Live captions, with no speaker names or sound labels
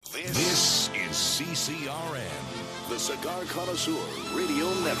CCRN, the Cigar Connoisseur Radio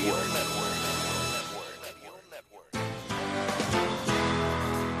Network.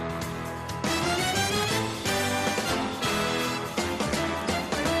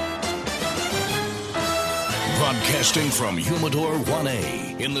 Broadcasting from Humidor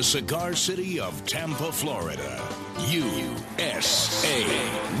 1A in the cigar city of Tampa, Florida, USA.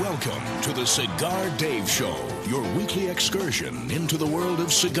 Welcome to the Cigar Dave Show, your weekly excursion into the world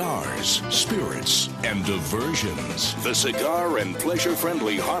of cigars, spirits, and diversions. The cigar and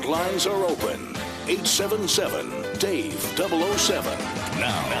pleasure-friendly hotlines are open. 877-DAVE-007.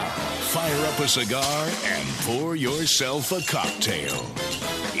 Now, fire up a cigar and pour yourself a cocktail.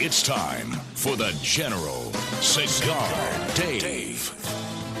 It's time for the General Cigar Dave.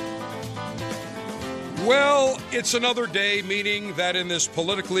 Well, it's another day, meaning that in this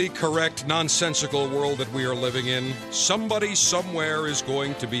politically correct, nonsensical world that we are living in, somebody somewhere is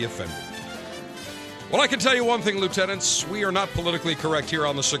going to be offended. Well, I can tell you one thing, Lieutenants. We are not politically correct here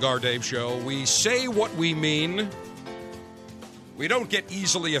on the Cigar Dave Show. We say what we mean. We don't get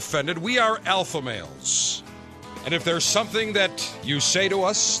easily offended. We are alpha males. And if there's something that you say to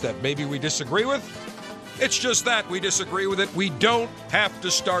us that maybe we disagree with, it's just that we disagree with it. We don't have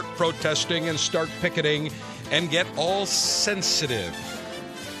to start protesting and start picketing and get all sensitive.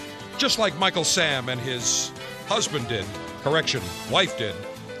 Just like Michael Sam and his husband did, wife did,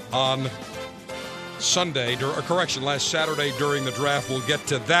 on last Saturday during the draft. We'll get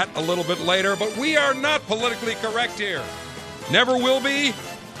to that a little bit later, but we are not politically correct here. Never will be,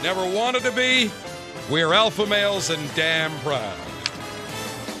 never wanted to be. We're alpha males and damn proud.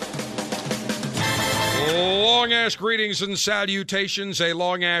 Long-ass greetings and salutations, a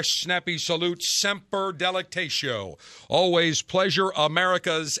long-ass snappy salute, semper delectatio. Always pleasure,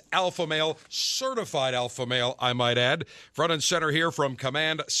 America's alpha male, certified alpha male, I might add. Front and center here from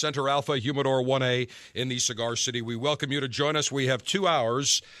Command Center Alpha, Humidor 1A in the Cigar City. We welcome you to join us. We have 2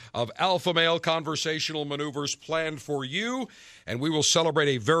 hours of alpha male conversational maneuvers planned for you, and we will celebrate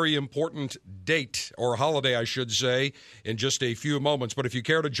a very important date, or holiday, I should say, in just a few moments. But if you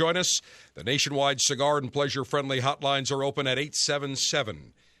care to join us, the nationwide cigar and pleasure-friendly hotlines are open at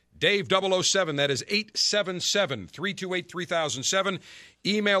 877-DAVE-007. That is 877-328-3007.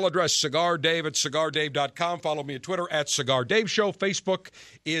 Email address cigardave@cigardave.com. Follow me on Twitter at Cigar Dave Show. Facebook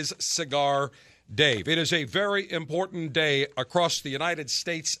is Cigar Dave. It is a very important day across the United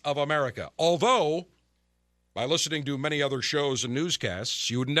States of America. Although, by listening to many other shows and newscasts,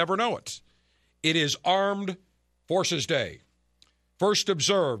 you would never know it. It is Armed Forces Day. First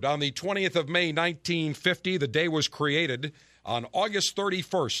observed on the 20th of May, 1950, the day was created on August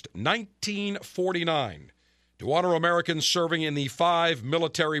 31st, 1949, to honor Americans serving in the 5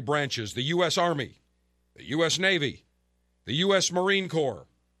 military branches: the U.S. Army, the U.S. Navy, the U.S. Marine Corps,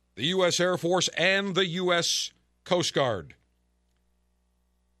 the U.S. Air Force, and the U.S. Coast Guard.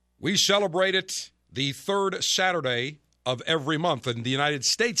 We celebrate it the third Saturday of every month, and the United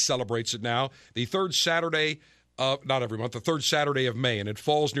States celebrates it now, the third Saturday not every month, the third Saturday of May, and it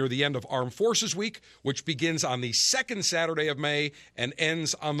falls near the end of Armed Forces Week, which begins on the second Saturday of May and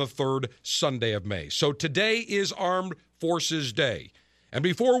ends on the third Sunday of May. So today is Armed Forces Day. And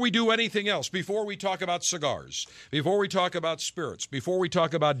before we do anything else, before we talk about cigars, before we talk about spirits, before we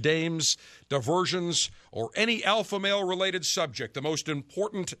talk about dames, diversions, or any alpha male-related subject, the most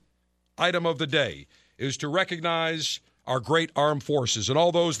important item of the day is to recognize our great armed forces and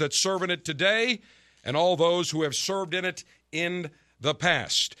all those that serve in it today and all those who have served in it in the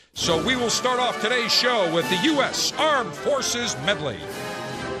past. So we will start off today's show with the U.S. Armed Forces Medley.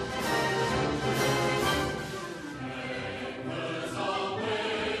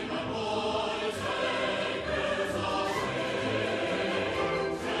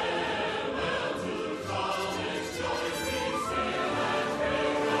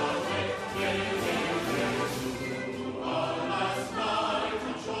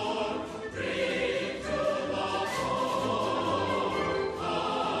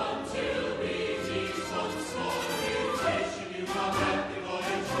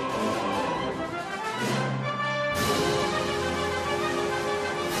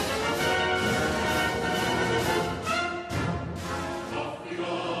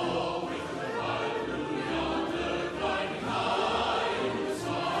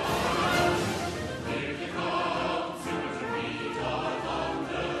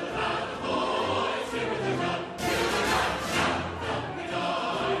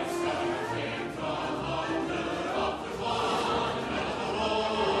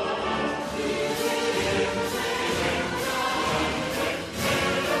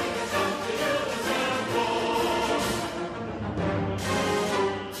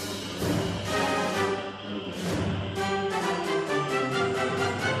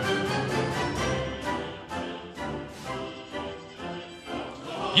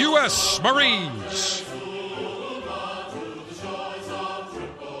 U.S. Marines.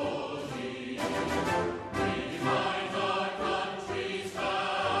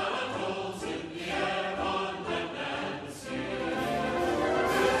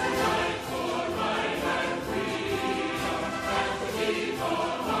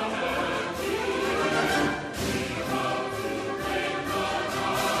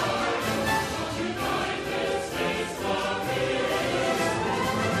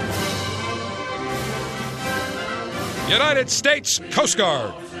 United States Coast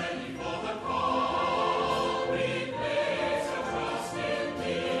Guard.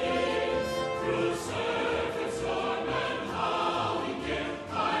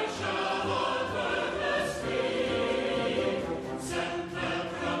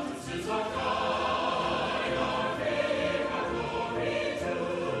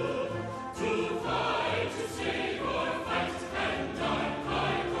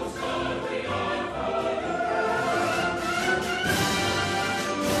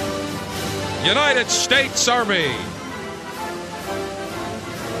 United States Army.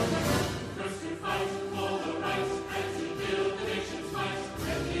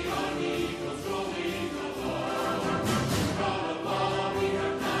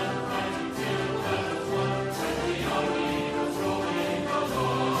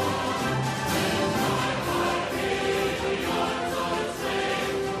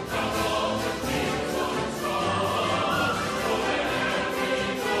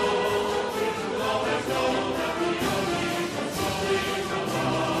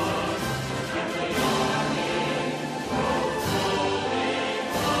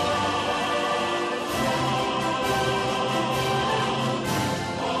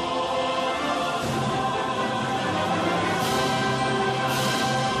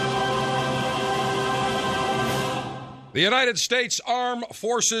 The United States Armed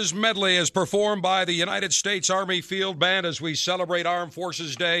Forces Medley is performed by the United States Army Field Band as we celebrate Armed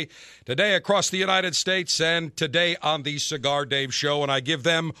Forces Day today across the United States and today on the Cigar Dave Show. And I give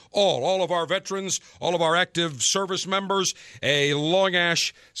them all of our veterans, all of our active service members, a long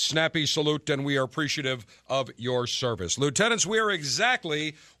ash, snappy salute, and we are appreciative of your service. Lieutenants, we are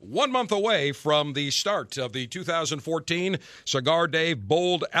exactly 1 month away from the start of the 2014 Cigar Dave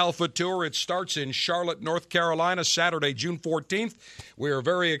Bold Alpha Tour. It starts in Charlotte, North Carolina, Saturday, June 14th. We are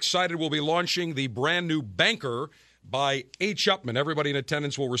very excited. We'll be launching the brand new Banker by H. Upman. Everybody in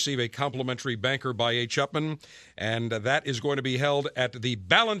attendance will receive a complimentary Banker by H. Upman, and that is going to be held at the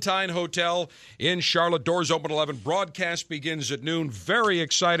Ballantine Hotel in Charlotte. Doors open 11. Broadcast begins at noon. Very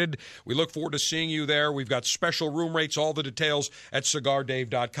excited. We look forward to seeing you there. We've got special room rates, all the details at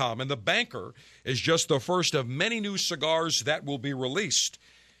CigarDave.com. And the Banker is just the first of many new cigars that will be released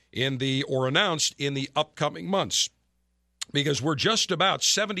or announced in the upcoming months, because we're just about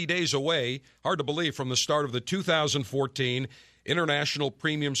 70 days away, hard to believe, from the start of the 2014 International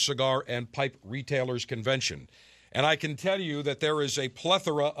Premium Cigar and Pipe Retailers Convention. And I can tell you that there is a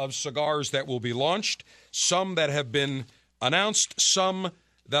plethora of cigars that will be launched, some that have been announced, some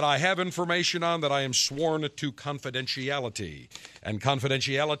that I have information on that I am sworn to confidentiality. And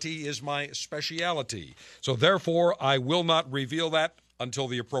confidentiality is my specialty. So therefore, I will not reveal that until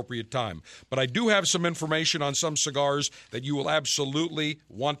the appropriate time. But I do have some information on some cigars that you will absolutely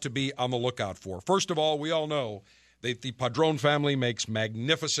want to be on the lookout for. First of all, we all know that the Padron family makes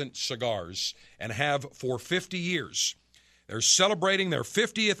magnificent cigars and have for 50 years. They're celebrating their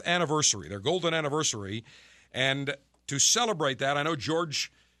 50th anniversary, their golden anniversary. And to celebrate that, I know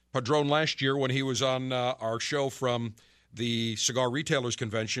George Padron last year when he was on our show from the Cigar Retailers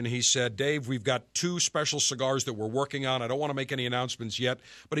Convention, he said, Dave, we've got two special cigars that we're working on. I don't want to make any announcements yet,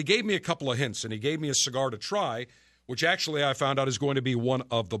 but he gave me a couple of hints, and he gave me a cigar to try, which actually I found out is going to be one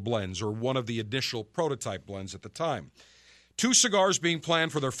of the blends, or one of the initial prototype blends at the time. Two cigars being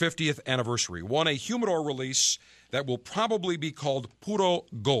planned for their 50th anniversary. One, a humidor release that will probably be called Puro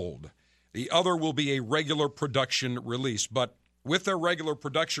Gold. The other will be a regular production release, but with their regular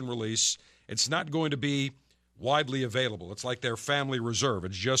production release, it's not going to be widely available. It's like their family reserve.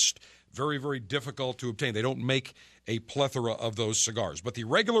 It's just very, very difficult to obtain. They don't make a plethora of those cigars. But the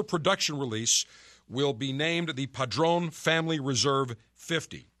regular production release will be named the Padron Family Reserve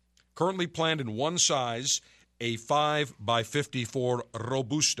 50. Currently planned in one size, a 5x54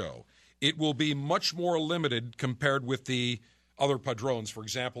 Robusto. It will be much more limited compared with the other Padrones. For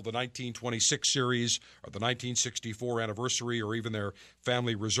example, the 1926 series or the 1964 anniversary, or even their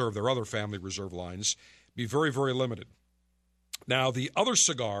family reserve, their other family reserve lines, be very, very limited. Now, the other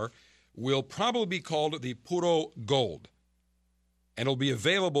cigar will probably be called the Puro Gold, and it'll be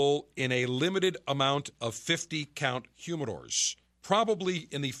available in a limited amount of 50-count humidors. probably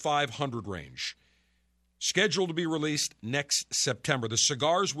in the 500 range. Scheduled to be released next September. The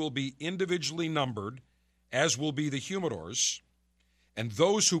cigars will be individually numbered, as will be the humidors, and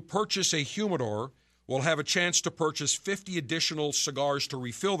those who purchase a humidor will have a chance to purchase 50 additional cigars to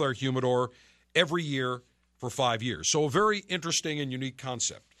refill their humidor every year for 5 years. So a very interesting and unique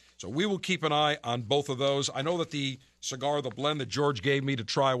concept. So we will keep an eye on both of those. I know that the blend that George gave me to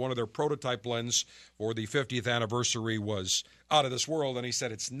try, one of their prototype blends for the 50th anniversary, was out of this world, and he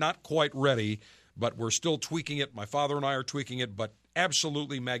said it's not quite ready, but we're still tweaking it. My father and I are tweaking it, but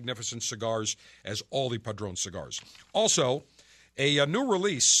absolutely magnificent cigars, as all the Padron cigars. Also, a new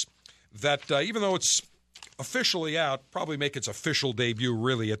release that, even though it's officially out, probably make its official debut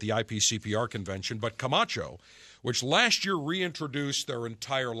really at the IPCPR convention, but Camacho, which last year reintroduced their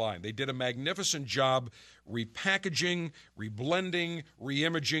entire line. They did a magnificent job repackaging, reblending,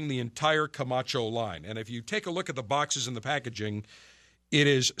 reimaging the entire Camacho line. And if you take a look at the boxes and the packaging, it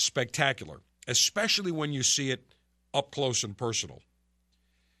is spectacular, especially when you see it up close and personal.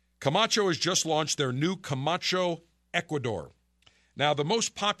 Camacho has just launched their new Camacho Ecuador. Now, the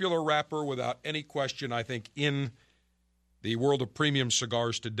most popular wrapper, without any question, I think, in the world of premium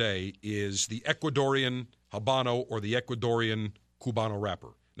cigars today is the Ecuadorian Habano or the Ecuadorian Cubano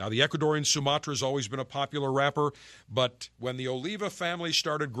wrapper. Now, the Ecuadorian Sumatra has always been a popular wrapper, but when the Oliva family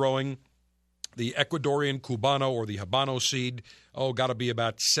started growing the Ecuadorian Cubano or the Habano seed, got to be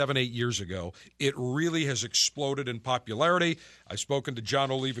about 7-8 years ago, it really has exploded in popularity. I've spoken to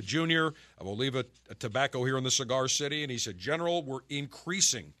John Oliva Jr. of Oliva Tobacco here in the Cigar City, and he said, General, we're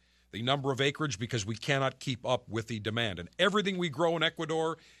increasing the number of acreage because we cannot keep up with the demand. And everything we grow in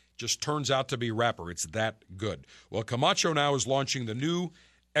Ecuador just turns out to be wrapper. It's that good. Well, Camacho now is launching the new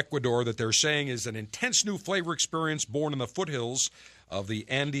Ecuador that they're saying is an intense new flavor experience born in the foothills of the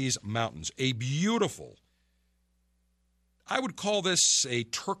Andes Mountains. A beautiful, I would call this a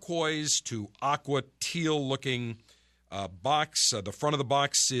turquoise to aqua teal-looking box. The front of the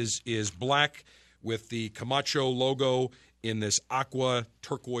box is black with the Camacho logo in this aqua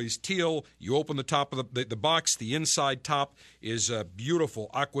turquoise teal. You open the top of the box. The inside top is a beautiful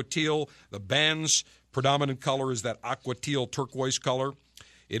aqua teal. The band's predominant color is that aqua teal turquoise color.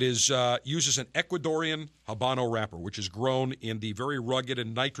 It uses an Ecuadorian Habano wrapper, which is grown in the very rugged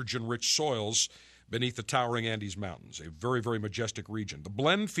and nitrogen-rich soils beneath the towering Andes Mountains, a very, very majestic region. The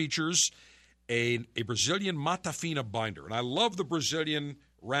blend features a Brazilian Mata Fina binder, and I love the Brazilian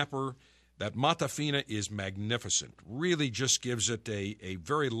wrapper. That Mata Fina is magnificent. Really just gives it a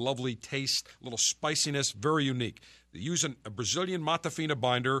very lovely taste, a little spiciness, very unique. They use a Brazilian Mata Fina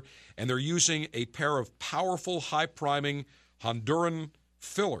binder, and they're using a pair of powerful, high-priming Honduran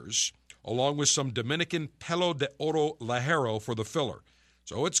fillers, along with some Dominican Pelo de Oro Lajero for the filler.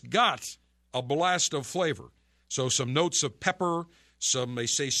 So it's got a blast of flavor. So some notes of pepper, some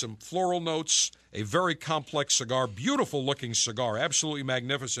floral notes, a very complex cigar, beautiful-looking cigar, absolutely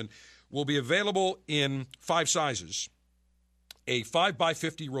magnificent. Will be available in 5 sizes: a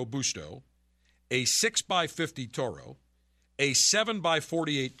 5x50 Robusto, a 6x50 Toro, a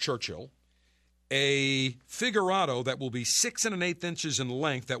 7x48 Churchill, a Figurado that will be 6 1/8 inches in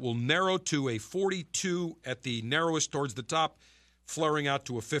length that will narrow to a 42 at the narrowest towards the top, flaring out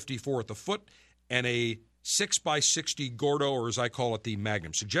to a 54 at the foot, and a 6x60 Gordo, or as I call it, the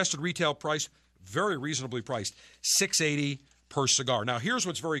Magnum. Suggested retail price, very reasonably priced, $680 per cigar. Now, here's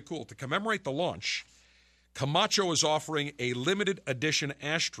what's very cool. To commemorate the launch, Camacho is offering a limited edition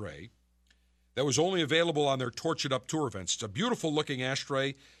ashtray that was only available on their Torch It Up tour events. It's a beautiful-looking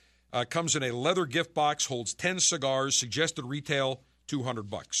ashtray. Comes in a leather gift box, holds 10 cigars, suggested retail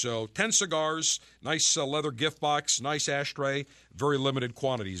 $200. So 10 cigars, nice leather gift box, nice ashtray, very limited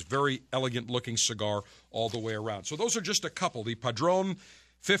quantities, very elegant-looking cigar all the way around. So those are just a couple. The Padron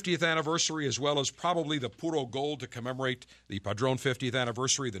 50th anniversary, as well as probably the Puro Gold to commemorate the Padron 50th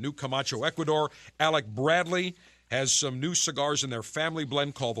anniversary, the new Camacho Ecuador. Alec Bradley has some new cigars in their family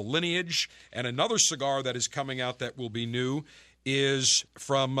blend called the Lineage, and another cigar that is coming out that will be new is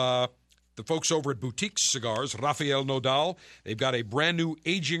from the folks over at Boutique Cigars, Rafael Nodal. They've got a brand new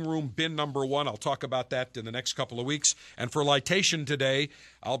aging room bin number 1. I'll talk about that in the next couple of weeks. And for Litation today,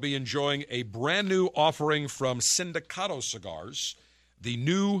 I'll be enjoying a brand new offering from Sindicato Cigars, the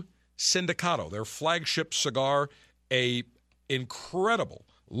new Sindicato, their flagship cigar, a incredible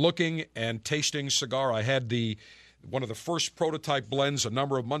looking and tasting cigar. I had one of the first prototype blends a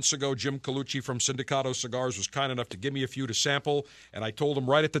number of months ago. Jim Colucci from Sindicato Cigars was kind enough to give me a few to sample, and I told him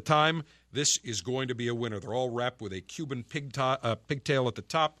right at the time, this is going to be a winner. They're all wrapped with a Cuban pigtail at the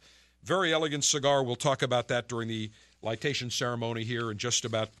top. Very elegant cigar. We'll talk about that during the lightation ceremony here in just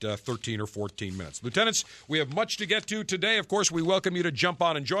about 13 or 14 minutes. Lieutenants, we have much to get to today. Of course, we welcome you to jump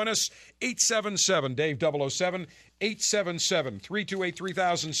on and join us. 877-DAVE-007,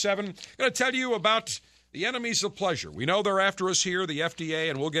 877-328-3007. I'm going to tell you about the enemies of pleasure. We know they're after us here, the FDA,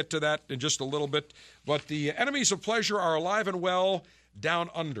 and we'll get to that in just a little bit. But the enemies of pleasure are alive and well down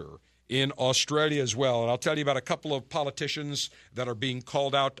under in Australia as well. And I'll tell you about a couple of politicians that are being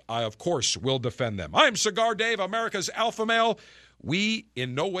called out. I, of course, will defend them. I'm Cigar Dave, America's alpha male. We,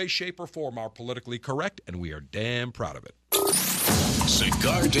 in no way, shape, or form, are politically correct, and we are damn proud of it.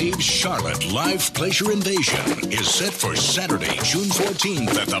 Cigar Dave's Charlotte Live Pleasure Invasion is set for Saturday, June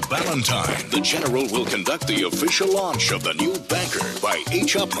 14th at the Ballantine. The General will conduct the official launch of the new Banker by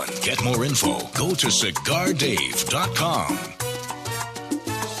H. Upman. Get more info. Go to CigarDave.com.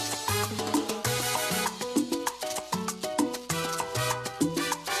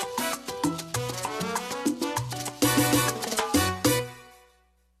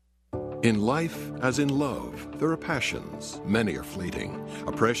 In life, as in love, there are passions. Many are fleeting.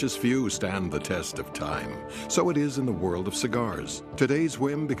 A precious few stand the test of time. So it is in the world of cigars. Today's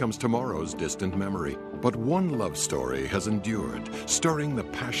whim becomes tomorrow's distant memory. But one love story has endured, stirring the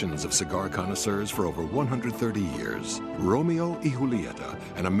passions of cigar connoisseurs for over 130 years. Romeo y Julieta,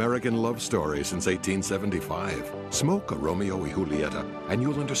 an American love story since 1875. Smoke a Romeo y Julieta, and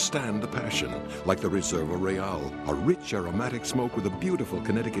you'll understand the passion, like the Reserva Real, a rich aromatic smoke with a beautiful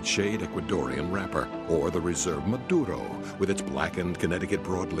Connecticut shade Ecuadorian wrapper, or the Reserve Maduro, with its blackened Connecticut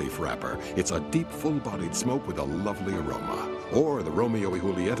broadleaf wrapper. It's a deep, full-bodied smoke with a lovely aroma. Or the Romeo y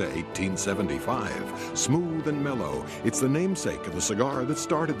Julieta 1875, smooth and mellow. It's the namesake of the cigar that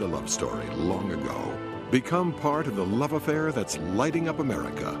started the love story long ago. Become part of the love affair that's lighting up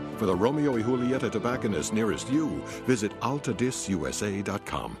America. For the Romeo y Julieta tobacconist nearest you, visit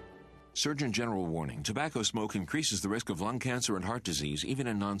altadisusa.com. Surgeon General warning, tobacco smoke increases the risk of lung cancer and heart disease, even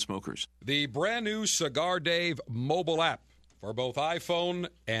in non-smokers. The brand new Cigar Dave mobile app for both iPhone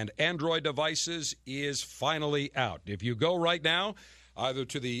and Android devices is finally out. If you go right now, either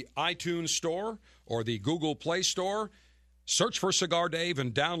to the iTunes Store or the Google Play Store, search for Cigar Dave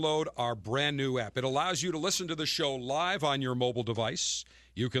and download our brand new app. It allows you to listen to the show live on your mobile device.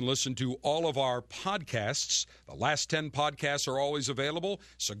 You can listen to all of our podcasts. The last 10 podcasts are always available.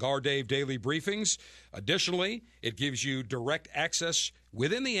 Cigar Dave Daily Briefings. Additionally, it gives you direct access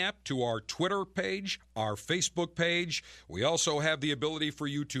within the app to our Twitter page, our Facebook page. We also have the ability for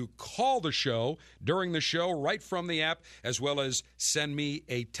you to call the show during the show right from the app, as well as send me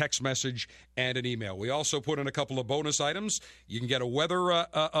a text message and an email. We also put in a couple of bonus items. You can get a weather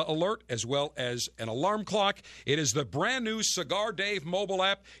alert as well as an alarm clock. It is the brand new Cigar Dave mobile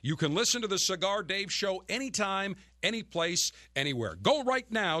app. You can listen to the Cigar Dave show anytime, any place, anywhere. Go right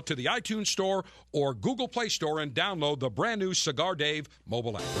now to the iTunes Store or Google Play Store and download the brand new Cigar Dave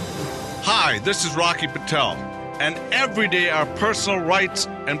mobile app. Hi, this is Rocky Patel, and every day our personal rights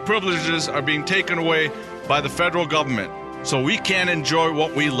and privileges are being taken away by the federal government, so we can't enjoy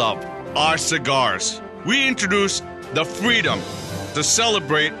what we love, our cigars. We introduced the freedom to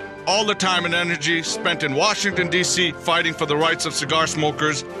celebrate all the time and energy spent in Washington, D.C. fighting for the rights of cigar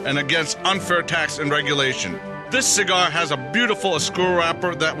smokers and against unfair tax and regulation. This cigar has a beautiful Oscuro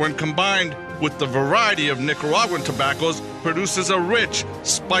wrapper that, when combined with the variety of Nicaraguan tobaccos, produces a rich,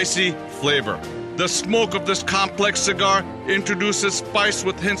 spicy flavor. The smoke of this complex cigar introduces spice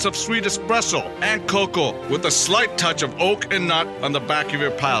with hints of sweet espresso and cocoa, with a slight touch of oak and nut on the back of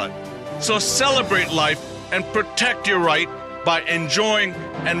your palate. So celebrate life and protect your right by enjoying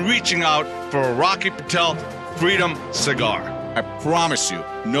and reaching out for a Rocky Patel Freedom cigar. I promise you,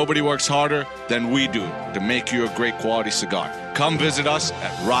 nobody works harder than we do to make you a great quality cigar. Come visit us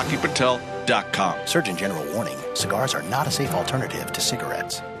at RockyPatel.com. Surgeon General warning, cigars are not a safe alternative to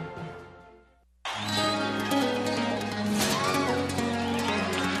cigarettes.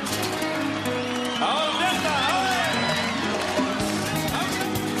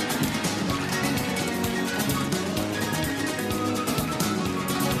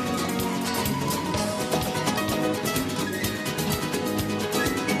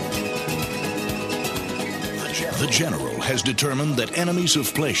 The General has determined that enemies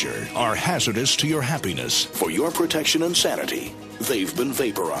of pleasure are hazardous to your happiness. For your protection and sanity, they've been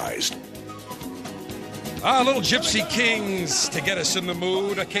vaporized. Little Gypsy Kings to get us in the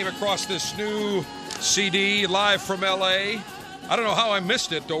mood. I came across this new CD live from L.A. I don't know how I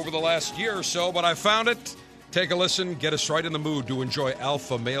missed it over the last year or so, but I found it. Take a listen, get us right in the mood to enjoy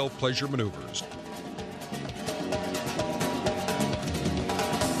alpha male pleasure maneuvers.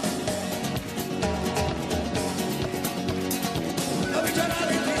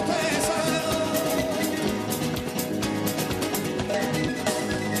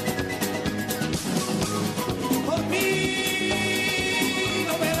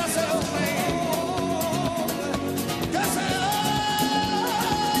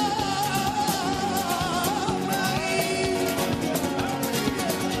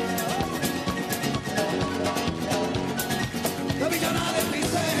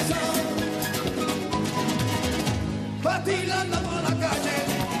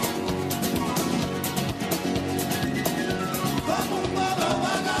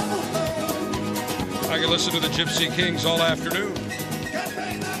 listen to the Gypsy Kings all afternoon.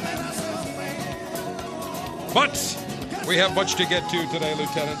 But we have much to get to today,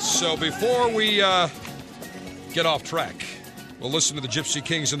 Lieutenant. So before we get off track, we'll listen to the Gypsy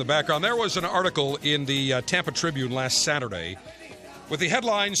Kings in the background. There was an article in the Tampa Tribune last Saturday with the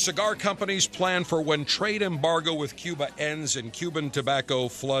headline, Cigar Companies Plan for When Trade Embargo with Cuba Ends and Cuban Tobacco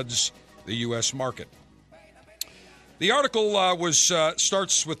Floods the U.S. Market. The article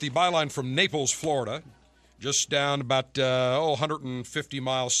starts with the byline from Naples, Florida, just down about 150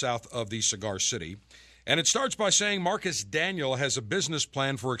 miles south of the cigar city. And it starts by saying Marcus Daniel has a business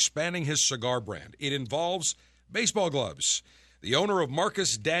plan for expanding his cigar brand. It involves baseball gloves. The owner of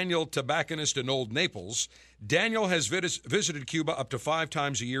Marcus Daniel Tobacconist in Old Naples, Daniel has visited Cuba up to 5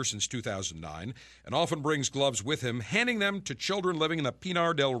 times a year since 2009 and often brings gloves with him, handing them to children living in the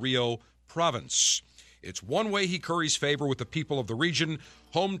Pinar del Rio province. It's one way he curries favor with the people of the region,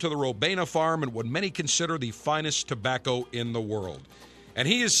 home to the Robena farm and what many consider the finest tobacco in the world. And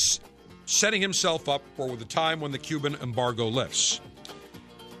he is setting himself up for the time when the Cuban embargo lifts.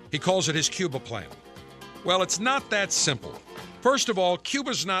 He calls it his Cuba plan. Well, it's not that simple. First of all,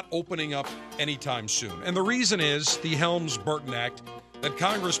 Cuba's not opening up anytime soon. And the reason is the Helms-Burton Act that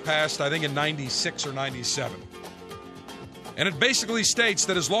Congress passed, I think, in 96 or 97. And it basically states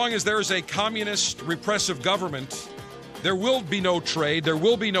that as long as there is a communist, repressive government, there will be no trade, there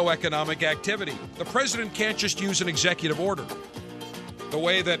will be no economic activity. The president can't just use an executive order the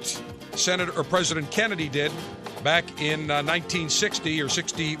way that President Kennedy did back in 1960 or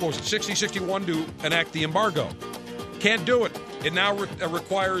 61 to enact the embargo. Can't do it. It now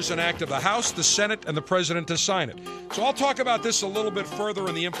requires an act of the House, the Senate, and the President to sign it. So I'll talk about this a little bit further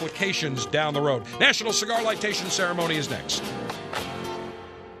and the implications down the road. National Cigar Lightation Ceremony is next.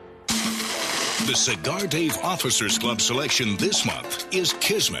 The Cigar Dave Officers Club selection this month is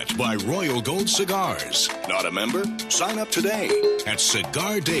Kismet by Royal Gold Cigars. Not a member? Sign up today at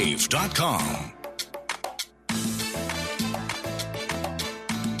CigarDave.com.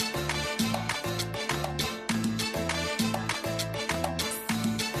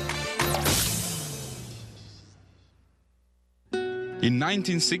 In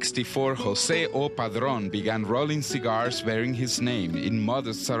 1964, Jose O. Padron began rolling cigars bearing his name in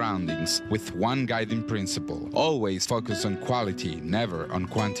modest surroundings with one guiding principle: always focus on quality, never on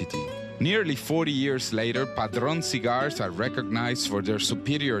quantity. Nearly 40 years later, Padron cigars are recognized for their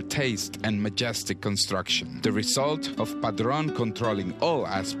superior taste and majestic construction, the result of Padron controlling all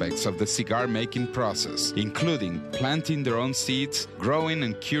aspects of the cigar-making process, including planting their own seeds, growing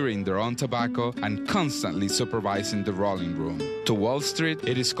and curing their own tobacco, and constantly supervising the rolling room. To Wall Street,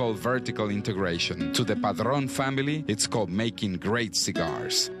 it is called vertical integration. To the Padron family, it's called making great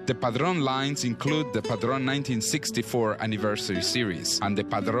cigars. The Padron lines include the Padron 1964 Anniversary Series and the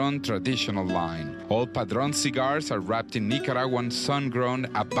Padron Traditional line. All Padron cigars are wrapped in Nicaraguan sun-grown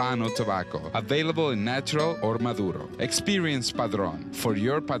Habano tobacco, available in natural or Maduro. Experience Padron. For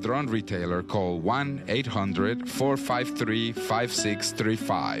your Padron retailer, call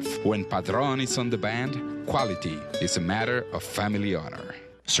 1-800-453-5635. When Padron is on the band, quality is a matter of family honor.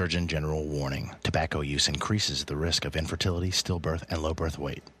 Surgeon General warning: tobacco use increases the risk of infertility, stillbirth, and low birth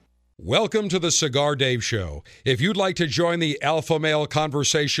weight. Welcome to the Cigar Dave Show. If you'd like to join the alpha male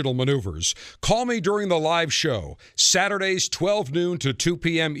conversational maneuvers, call me during the live show, Saturdays 12 noon to 2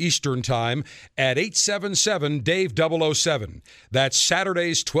 p.m. Eastern Time at 877-DAVE-007. That's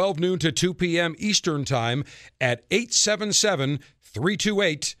Saturdays 12 noon to 2 p.m. Eastern Time at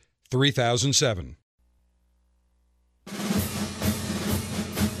 877-328-3007.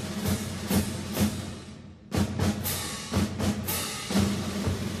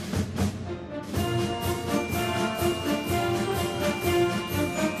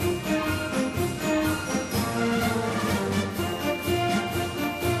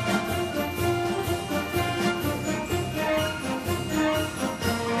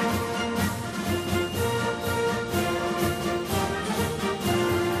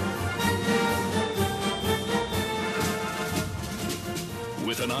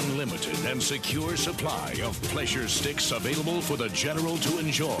 Unlimited and secure supply of pleasure sticks available for the general to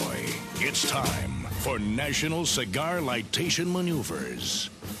enjoy. It's time for National Cigar Lightation Maneuvers.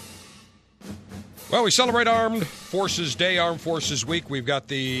 Well, we celebrate Armed Forces Day, Armed Forces Week. We've got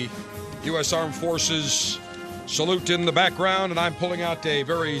the U.S. Armed Forces salute in the background, and I'm pulling out a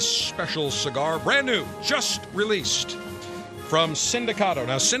very special cigar, brand new, just released from Sindicato.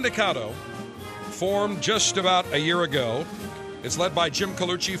 Now, Sindicato formed just about a year ago. It's led by Jim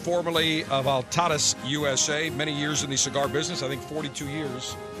Colucci, formerly of Altadas USA, many years in the cigar business. I think 42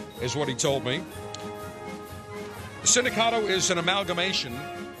 years is what he told me. The Sindicato is an amalgamation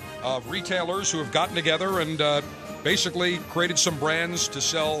of retailers who have gotten together and basically created some brands to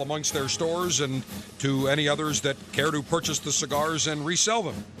sell amongst their stores and to any others that care to purchase the cigars and resell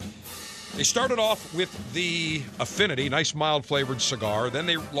them. They started off with the Affinity, nice mild flavored cigar. Then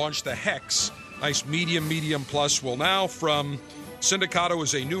they launched the Hex, nice medium plus. Well, now from Sindicato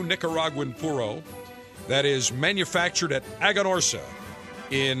is a new Nicaraguan Puro that is manufactured at Aganorsa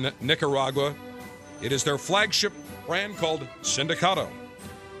in Nicaragua. It is their flagship brand called Sindicato.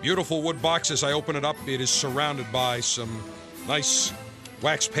 Beautiful wood box. As I open it up, it is surrounded by some nice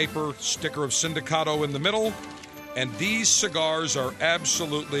wax paper, sticker of Sindicato in the middle. And these cigars are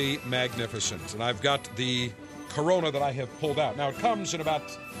absolutely magnificent. And I've got the Corona that I have pulled out. Now, it comes in about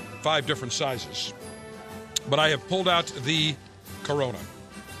 5 different sizes. But I have pulled out the Corona.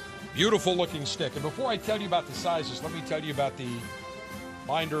 Beautiful looking stick. And before I tell you about the sizes, let me tell you about the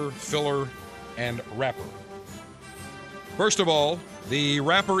binder, filler, and wrapper. First of all, the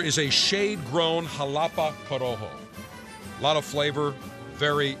wrapper is a shade-grown Jalapa Corojo. A lot of flavor,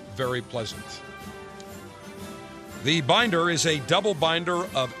 very, very pleasant. The binder is a double binder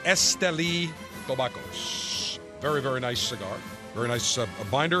of Esteli Tobaccos. Very, very nice cigar. Very nice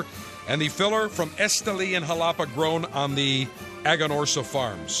binder. And the filler from Esteli and Jalapa, grown on the Aganorsa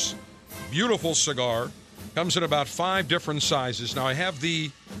farms. Beautiful cigar. Comes in about 5 different sizes. Now, I have the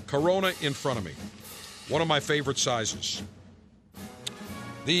Corona in front of me. One of my favorite sizes.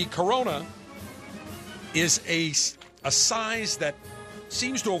 The Corona is a size that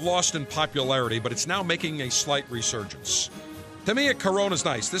seems to have lost in popularity, but it's now making a slight resurgence. To me, a Corona is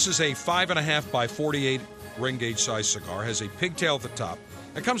nice. This is a 5.5 by 48 ring gauge size cigar. Has a pigtail at the top.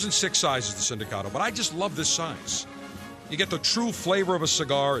 It comes in 6 sizes, the Sindicato, but I just love this size. You get the true flavor of a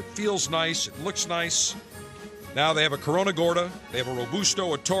cigar. It feels nice. It looks nice. Now they have a Corona Gorda. They have a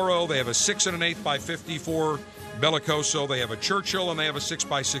Robusto, a Toro. They have a 6 1/8 by 54 Bellicoso. They have a Churchill, and they have a 6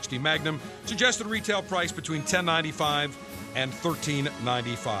 by 60 Magnum. Suggested retail price between $10.95 and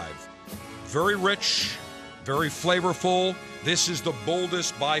 $13.95. Very rich, very flavorful. This is the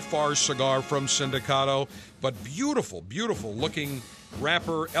boldest by far cigar from Sindicato, but beautiful, beautiful looking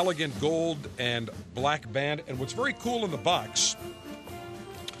wrapper, elegant gold and black band. And what's very cool in the box,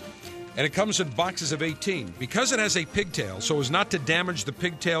 and it comes in boxes of 18, because it has a pigtail, so as not to damage the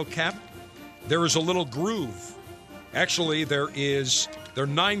pigtail cap, there is a little groove. Actually, there are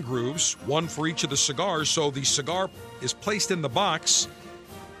 9 grooves, 1 for each of the cigars, so the cigar is placed in the box,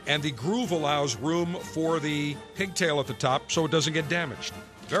 and the groove allows room for the pigtail at the top so it doesn't get damaged.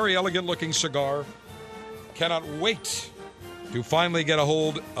 Very elegant-looking cigar. Cannot wait to finally get a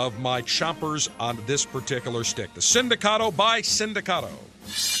hold of my chompers on this particular stick. The Sindicato by Sindicato.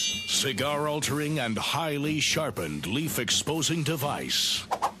 Cigar-altering and highly sharpened leaf-exposing device.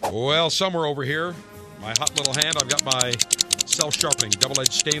 Well, somewhere over here, my hot little hand, I've got my self-sharpening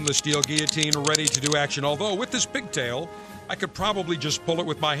double-edged stainless steel guillotine ready to do action. Although, with this pigtail, I could probably just pull it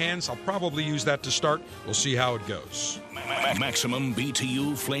with my hands. I'll probably use that to start. We'll see how it goes. Maximum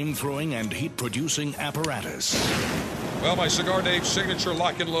BTU flame-throwing and heat-producing apparatus. Well, my Cigar Dave signature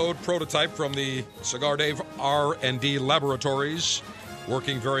lock-and-load prototype from the Cigar Dave R&D Laboratories.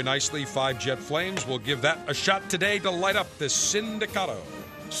 Working very nicely. 5 jet flames. We'll give that a shot today to light up this Sindicato.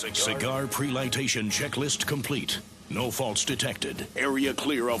 Cigar pre-lightation checklist complete. No faults detected. Area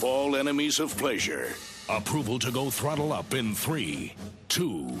clear of all enemies of pleasure. Approval to go throttle up in 3,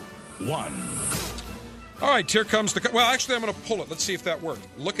 2, 1. All right, here comes the... Well, actually, I'm going to pull it. Let's see if that worked.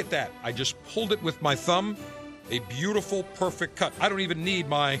 Look at that. I just pulled it with my thumb. A beautiful, perfect cut. I don't even need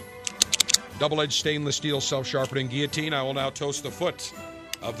my double-edged stainless steel self-sharpening guillotine. I will now toast the foot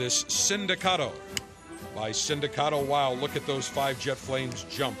of this Sindicato by Sindicato. Wow, look at those 5 jet flames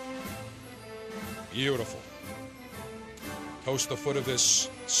jump. Beautiful. Toast the foot of this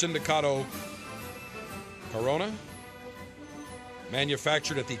Sindicato Corona.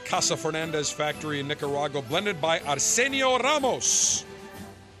 Manufactured at the Casa Fernandez factory in Nicaragua. Blended by Arsenio Ramos.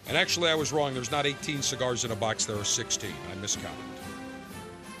 And actually, I was wrong. There's not 18 cigars in a box. There are 16. I miscounted.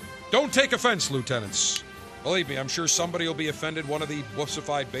 Don't take offense, lieutenants. Believe me, I'm sure somebody will be offended. One of the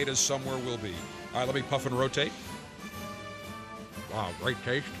wussified betas somewhere will be. All right, let me puff and rotate. Wow, great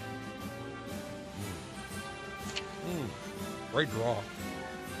taste. Great draw.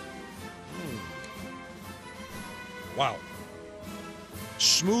 Wow.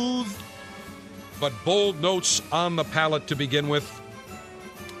 Smooth, but bold notes on the palate to begin with.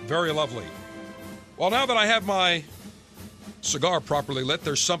 Very lovely. Well, now that I have my cigar properly lit,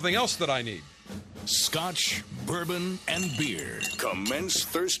 there's something else that I need. Scotch, bourbon, and beer. Commence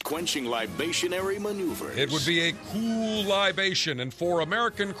thirst-quenching libationary maneuver. It would be a cool libation, and for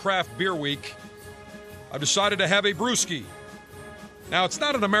American Craft Beer Week, I've decided to have a brewski. Now, it's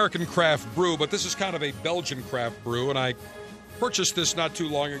not an American craft brew, but this is kind of a Belgian craft brew, and I purchased this not too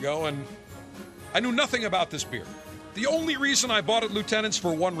long ago, and I knew nothing about this beer. The only reason I bought it, Lieutenants,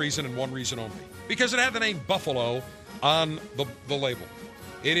 for one reason and one reason only, because it had the name Buffalo on the label.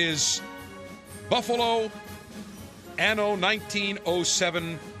 It is Buffalo Anno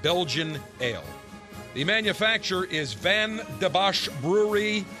 1907 Belgian Ale. The manufacturer is Van de Bosch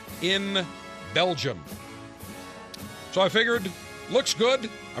Brewery in Belgium. So I figured, looks good.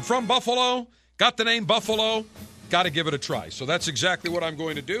 I'm from Buffalo, got the name Buffalo, got to give it a try. So that's exactly what I'm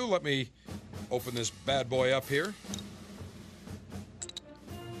going to do. Let me open this bad boy up here.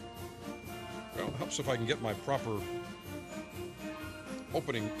 Well, it helps if I can get my proper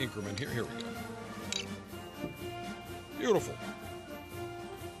opening increment here. Here we go. Beautiful.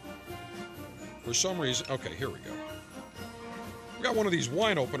 For some reason, okay, here we go. We've got one of these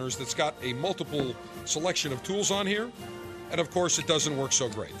wine openers that's got a multiple selection of tools on here. And of course, it doesn't work so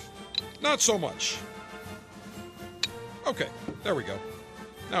great. Not so much. Okay, there we go.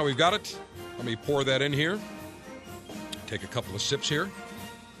 Now we've got it. Let me pour that in here. Take a couple of sips here.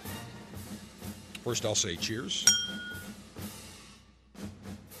 First, I'll say cheers.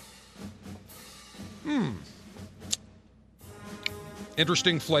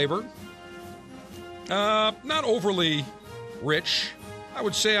 Interesting flavor. Not overly rich. I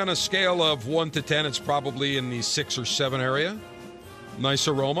would say on a scale of 1 to 10, it's probably in the 6 or 7 area. Nice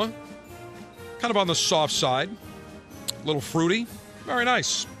aroma. Kind of on the soft side. A little fruity. Very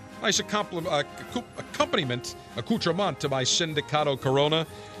nice. Nice accompaniment, accoutrement to my Sindicato Corona.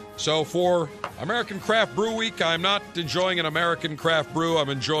 So for American Craft Brew Week, I'm not enjoying an American craft brew. I'm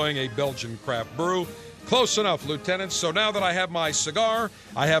enjoying a Belgian craft brew. Close enough, Lieutenants. So now that I have my cigar,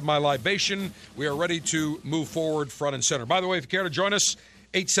 I have my libation, we are ready to move forward front and center. By the way, if you care to join us,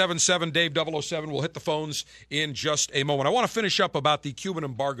 877-DAVE-007. We'll hit the phones in just a moment. I want to finish up about the Cuban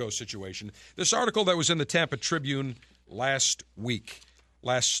embargo situation. This article that was in the Tampa Tribune last week,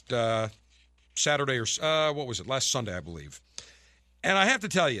 last Saturday or what was it? Last Sunday, I believe. And I have to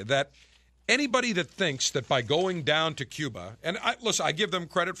tell you that anybody that thinks that by going down to Cuba, and listen, I give them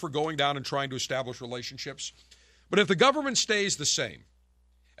credit for going down and trying to establish relationships, but if the government stays the same,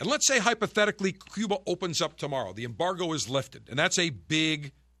 and let's say hypothetically Cuba opens up tomorrow, the embargo is lifted, and that's a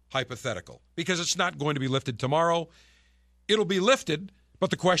big hypothetical because it's not going to be lifted tomorrow. It'll be lifted, but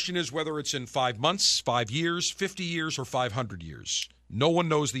the question is whether it's in 5 months, 5 years, 50 years, or 500 years. No one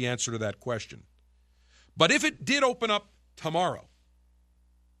knows the answer to that question. But if it did open up tomorrow,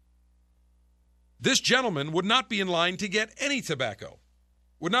 this gentleman would not be in line to get any tobacco,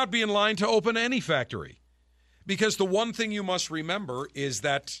 would not be in line to open any factory. Because the one thing you must remember is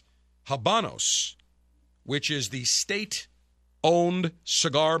that Habanos, which is the state-owned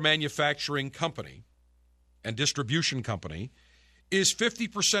cigar manufacturing company and distribution company, is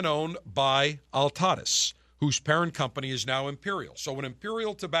 50% owned by Altadis, whose parent company is now Imperial. So when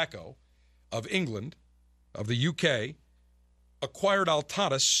Imperial Tobacco of England, of the UK, acquired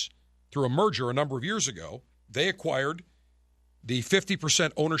Altadis through a merger a number of years ago, they acquired the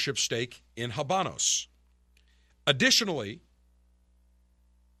 50% ownership stake in Habanos. Additionally,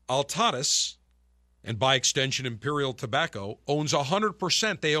 Altadis, and by extension Imperial Tobacco, owns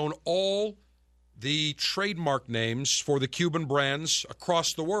 100%. They own all the trademark names for the Cuban brands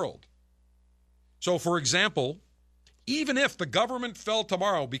across the world. So, for example, even if the government fell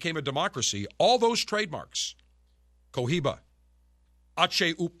tomorrow, became a democracy, all those trademarks, Cohiba, H.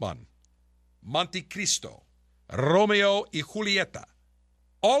 Upmann, Monte Cristo, Romeo y Julieta,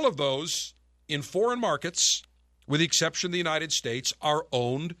 all of those in foreign markets, with the exception of the United States, are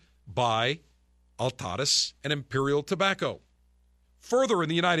owned by Altadis and Imperial Tobacco. Further, in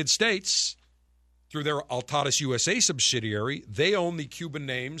the United States, through their Altadis USA subsidiary, they own the Cuban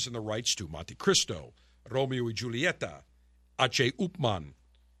names and the rights to Monte Cristo, Romeo y Julieta, H. Upmann,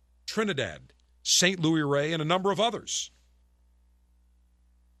 Trinidad, St. Louis Rey, and a number of others.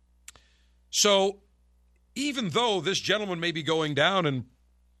 So even though this gentleman may be going down and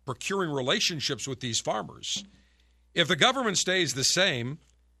procuring relationships with these farmers, if the government stays the same,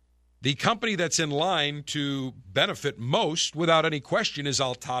 the company that's in line to benefit most, without any question, is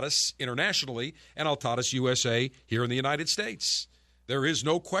Altadis internationally and Altadis USA here in the United States. There is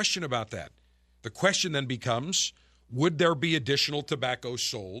no question about that. The question then becomes, would there be additional tobacco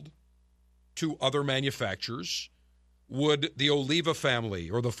sold to other manufacturers? Would the Oliva family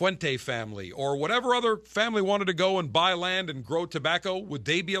or the Fuente family or whatever other family wanted to go and buy land and grow tobacco, would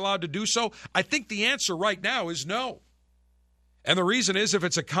they be allowed to do so? I think the answer right now is no. And the reason is, if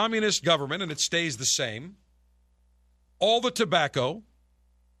it's a communist government and it stays the same, all the tobacco,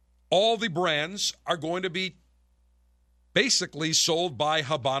 all the brands are going to be basically sold by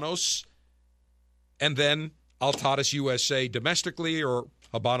Habanos and then Altadis USA domestically or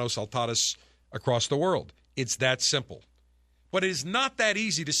Habanos Altadis across the world. It's that simple. But it is not that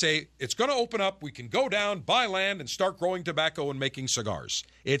easy to say it's going to open up, we can go down, buy land, and start growing tobacco and making cigars.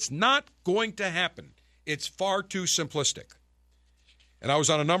 It's not going to happen. It's far too simplistic. And I was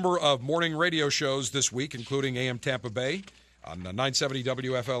on a number of morning radio shows this week, including AM Tampa Bay on 970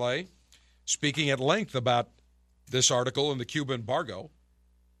 WFLA, speaking at length about this article and the Cuba embargo.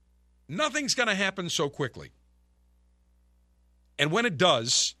 Nothing's going to happen so quickly. And when it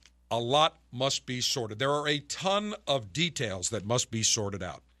does, a lot must be sorted. There are a ton of details that must be sorted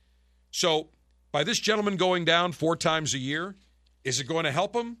out. So, by this gentleman going down 4 times a year, is it going to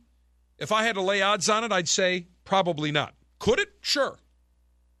help him? If I had to lay odds on it, I'd say probably not. Could it? Sure.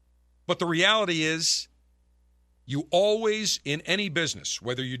 But the reality is, you always, in any business,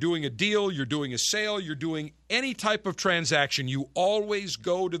 whether you're doing a deal, you're doing a sale, you're doing any type of transaction, you always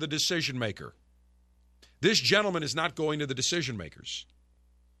go to the decision maker. This gentleman is not going to the decision makers.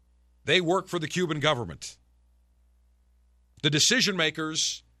 They work for the Cuban government. The decision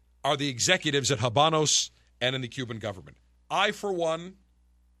makers are the executives at Habanos and in the Cuban government. I, for one,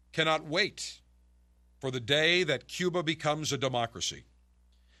 cannot wait for the day that Cuba becomes a democracy.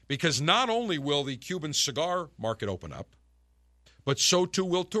 Because not only will the Cuban cigar market open up, but so too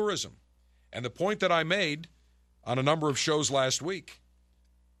will tourism. And the point that I made on a number of shows last week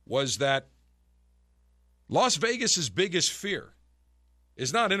was that Las Vegas's biggest fear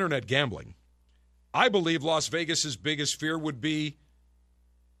is not internet gambling. I believe Las Vegas's biggest fear would be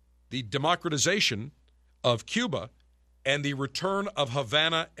the democratization of Cuba and the return of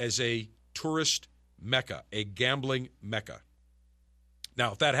Havana as a tourist mecca, a gambling mecca.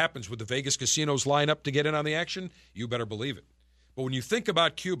 Now, if that happens, would the Vegas casinos line up to get in on the action? You better believe it. But when you think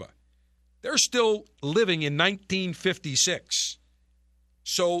about Cuba, they're still living in 1956.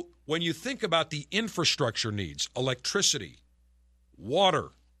 So when you think about the infrastructure needs, electricity, water,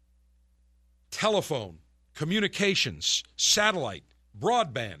 telephone, communications, satellite,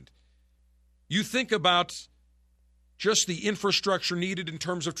 broadband, you think about just the infrastructure needed in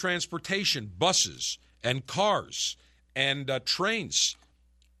terms of transportation, buses and cars and trains.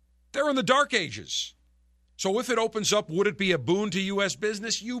 They're in the dark ages. So if it opens up, would it be a boon to U.S.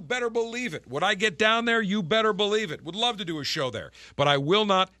 business? You better believe it. Would I get down there? You better believe it. Would love to do a show there. But I will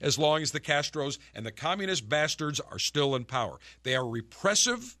not as long as the Castros and the communist bastards are still in power. They are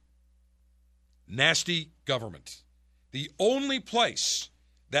repressive, nasty government. The only place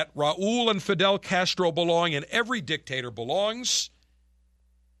that Raul and Fidel Castro belong and every dictator belongs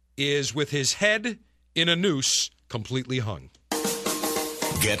is with his head in a noose completely hung.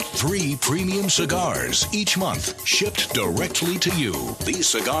 Get 3 premium cigars each month shipped directly to you. These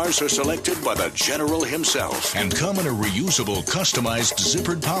cigars are selected by the General himself and come in a reusable, customized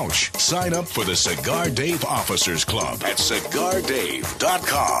zippered pouch. Sign up for the Cigar Dave Officers Club at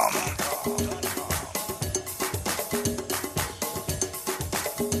CigarDave.com.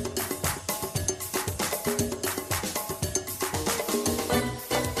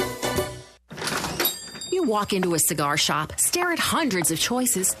 Walk into a cigar shop, stare at hundreds of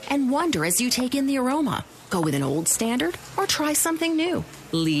choices, and wonder as you take in the aroma. Go with an old standard or try something new?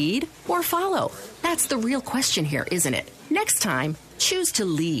 Lead or follow? That's the real question here, isn't it? Next time, choose to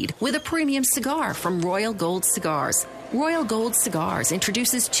lead with a premium cigar from Royal Gold Cigars. Royal Gold Cigars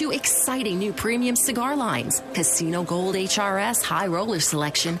introduces 2 exciting new premium cigar lines, Casino Gold HRS High Roller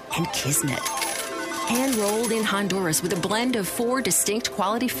Selection and Kismet. Hand-rolled in Honduras with a blend of 4 distinct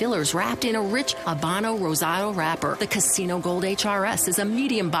quality fillers wrapped in a rich Habano Rosado wrapper. The Casino Gold HRS is a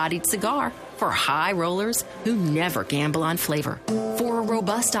medium-bodied cigar for high rollers who never gamble on flavor. For a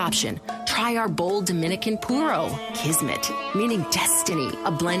robust option, try our bold Dominican Puro, Kismet, meaning destiny,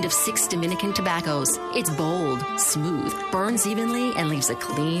 a blend of 6 Dominican tobaccos. It's bold, smooth, burns evenly, and leaves a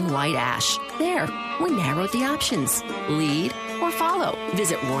clean white ash. There, we narrowed the options. Lead or follow.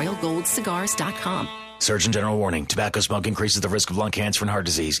 Visit RoyalGoldCigars.com. Surgeon General warning, tobacco smoke increases the risk of lung cancer and heart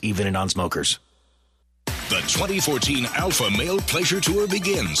disease, even in non-smokers. The 2014 Alpha Male Pleasure Tour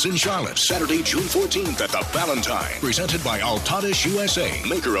begins in Charlotte, Saturday, June 14th at the Valentine. Presented by Altadis USA,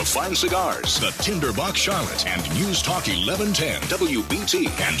 maker of fine cigars, the Tinderbox Charlotte, and News Talk 1110, WBT,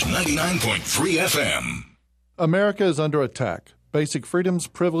 and 99.3 FM. America is under attack. Basic freedoms,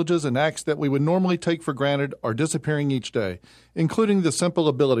 privileges, and acts that we would normally take for granted are disappearing each day, including the simple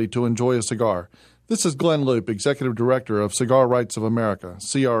ability to enjoy a cigar. This is Glenn Loop, Executive Director of Cigar Rights of America,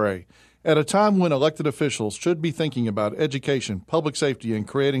 CRA. At a time when elected officials should be thinking about education, public safety, and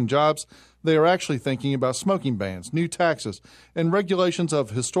creating jobs, they are actually thinking about smoking bans, new taxes, and regulations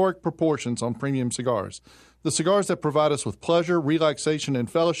of historic proportions on premium cigars. The cigars that provide us with pleasure, relaxation, and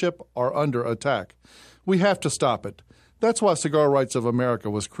fellowship are under attack. We have to stop it. That's why Cigar Rights of America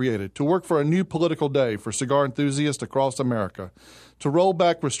was created, to work for a new political day for cigar enthusiasts across America, to roll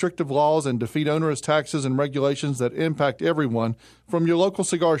back restrictive laws and defeat onerous taxes and regulations that impact everyone, from your local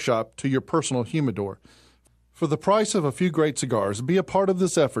cigar shop to your personal humidor. For the price of a few great cigars, be a part of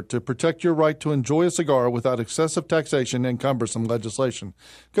this effort to protect your right to enjoy a cigar without excessive taxation and cumbersome legislation.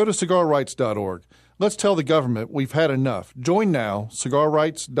 Go to cigarrights.org. Let's tell the government we've had enough. Join now,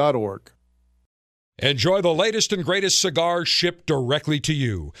 cigarrights.org. Enjoy the latest and greatest cigars shipped directly to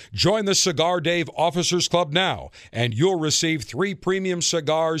you. Join the Cigar Dave Officers Club now, and you'll receive 3 premium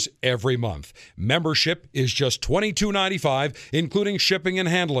cigars every month. Membership is just $22.95, including shipping and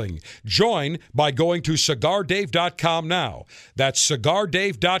handling. Join by going to CigarDave.com now. That's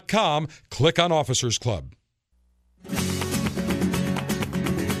CigarDave.com. Click on Officers Club.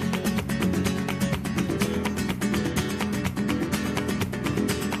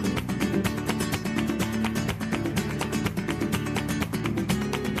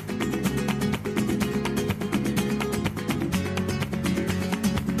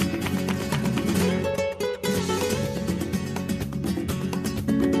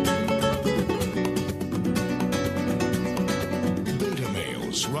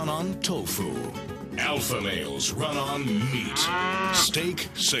 Run on tofu. Alpha males run on meat. Steak,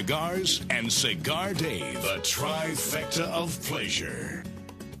 cigars, and Cigar Dave. The trifecta of pleasure.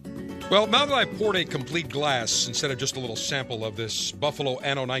 Well, now that I've poured a complete glass instead of just a little sample of this Buffalo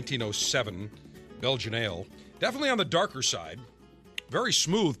Anno 1907 Belgian ale, definitely on the darker side, very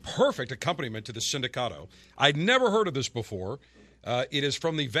smooth, perfect accompaniment to the Sindicato. I'd never heard of this before. It is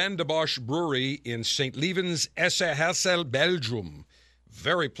from the Van de Bosch Brewery in St. Levens, Hesse, Belgium.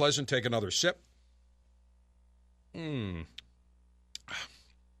 Very pleasant. Take another sip.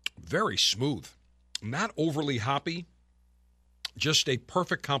 Very smooth. Not overly hoppy. Just a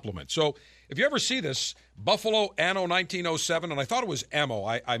perfect complement. So if you ever see this, Buffalo Anno 1907, and I thought it was Ammo.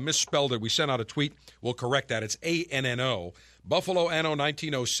 I misspelled it. We sent out a tweet. We'll correct that. It's ANNO. Buffalo Anno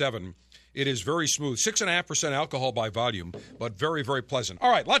 1907. It is very smooth. 6.5% alcohol by volume, but very, very pleasant.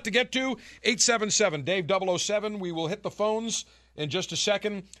 All right, lot to get to. 877 Dave 007. We will hit the phones in just a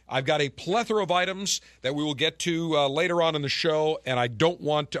second. I've got a plethora of items that we will get to later on in the show, and I don't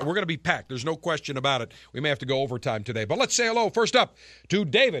want to. We're going to be packed. There's no question about it. We may have to go overtime today. But let's say hello first up to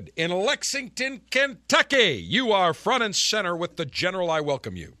David in Lexington, Kentucky. You are front and center with the General. I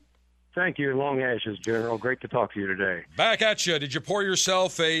welcome you. Thank you. Long Ashes, General. Great to talk to you today. Back at you. Did you pour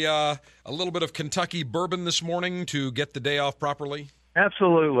yourself a little bit of Kentucky bourbon this morning to get the day off properly?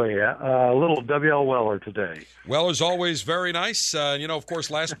 Absolutely. A little W.L. Weller today. Weller's always very nice. Of course,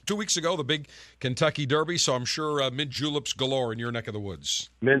 2 weeks ago, the big Kentucky Derby, so I'm sure mint juleps galore in your neck of the woods.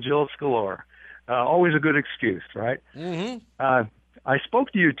 Mint juleps galore. Always a good excuse, right? Mm-hmm. I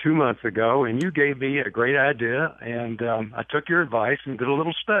spoke to you 2 months ago, and you gave me a great idea, and I took your advice and did a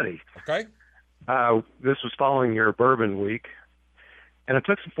little study. Okay. This was following your bourbon week, and I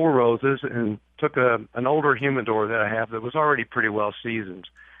took some Four Roses and took an older humidor that I have that was already pretty well seasoned.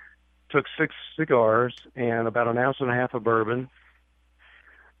 Took 6 cigars and about 1.5 ounces of bourbon,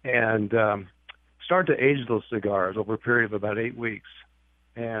 and started to age those cigars over a period of about 8 weeks,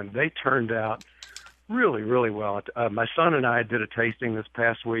 and they turned out really, really well. My son and I did a tasting this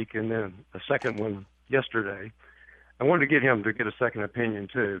past week, and then a second one yesterday. I wanted to get him to get a second opinion,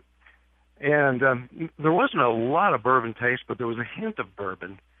 too. And there wasn't a lot of bourbon taste, but there was a hint of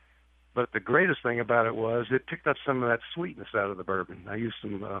bourbon. But the greatest thing about it was it picked up some of that sweetness out of the bourbon. I used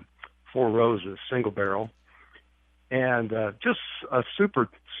some Four Roses, single barrel, and just a super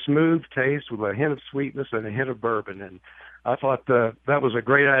smooth taste with a hint of sweetness and a hint of bourbon. And I thought that was a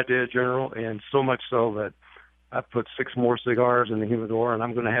great idea, General, and so much so that I put 6 more cigars in the humidor, and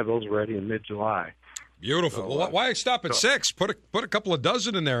I'm going to have those ready in mid-July. Beautiful. So, well, why stop at 6? Put a couple of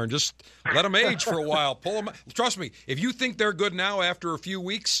dozen in there and just let them age for a while. Pull them. Trust me, if you think they're good now after a few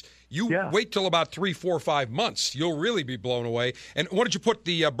weeks, wait till about 3, 4, 5 months. You'll really be blown away. And what did you put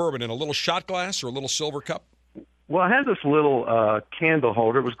the bourbon in? A little shot glass or a little silver cup? Well, I had this little candle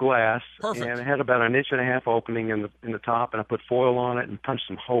holder. It was glass. Perfect. And it had about 1.5 inch opening in the top, and I put foil on it and punched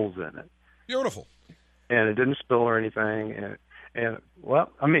some holes in it. Beautiful. And it didn't spill or anything. And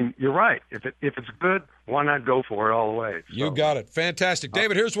well, I mean, you're right. If it's good, why not go for it all the way? So. You got it. Fantastic.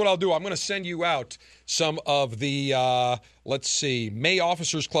 David, here's what I'll do. I'm going to send you out some of the, May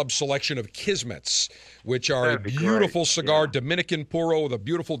Officers Club selection of Kismets, which are a beautiful cigar, Dominican Puro with a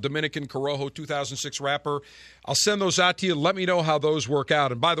beautiful Dominican Corojo 2006 wrapper. I'll send those out to you. Let me know how those work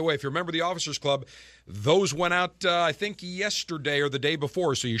out. And by the way, if you remember the Officers Club, those went out, I think, yesterday or the day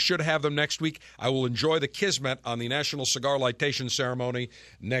before, so you should have them next week. I will enjoy the Kismet on the National Cigar Lightation Ceremony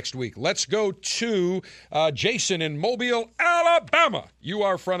next week. Let's go to Jason in Mobile, Alabama. You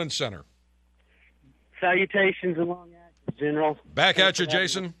are front and center. Salutations and long actions, General. Back at you,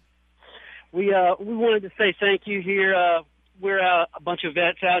 Jason. We wanted to say thank you here. We're a bunch of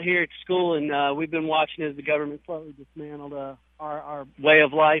vets out here at school, and we've been watching as the government slowly dismantled our way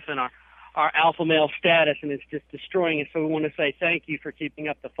of life and our alpha male status, and it's just destroying it. So we want to say thank you for keeping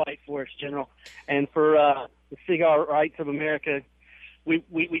up the fight for us, General, and for the cigar rights of America. We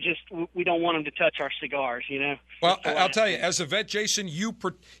don't want them to touch our cigars, you know. Well, I'll tell you, as a vet, Jason, you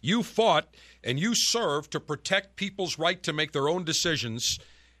fought and you served to protect people's right to make their own decisions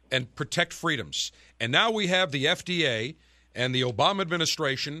and protect freedoms. And now we have the FDA and the Obama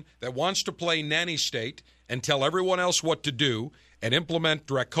administration that wants to play nanny state and tell everyone else what to do and implement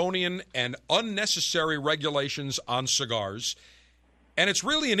draconian and unnecessary regulations on cigars. And it's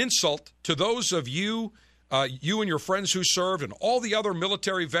really an insult to those of you and your friends who served and all the other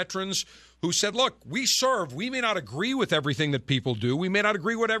military veterans who said, look, we serve. We may not agree with everything that people do. We may not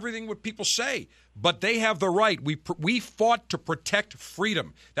agree with everything what people say, but they have the right. We fought to protect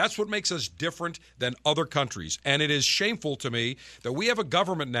freedom. That's what makes us different than other countries. And it is shameful to me that we have a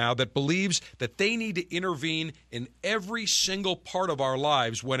government now that believes that they need to intervene in every single part of our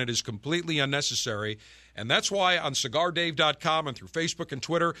lives when it is completely unnecessary. And that's why on CigarDave.com and through Facebook and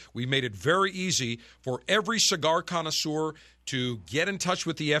Twitter, we made it very easy for every cigar connoisseur to get in touch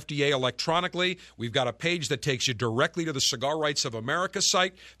with the FDA electronically. We've got a page that takes you directly to the Cigar Rights of America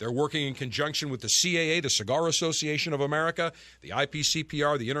site. They're working in conjunction with the CAA, the Cigar Association of America, the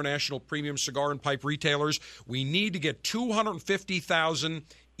IPCPR, the International Premium Cigar and Pipe Retailers. We need to get 250,000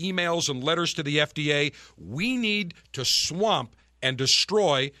 emails and letters to the FDA. We need to swamp and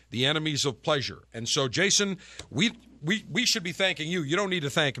destroy the enemies of pleasure. And so, Jason, we should be thanking you. You don't need to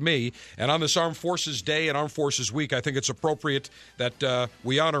thank me. And on this Armed Forces Day and Armed Forces Week, I think it's appropriate that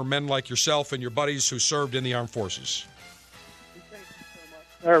we honor men like yourself and your buddies who served in the armed forces. Thank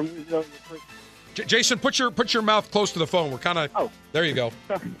you so much. Jason, put your mouth close to the phone. We're kind of... Oh. There you go.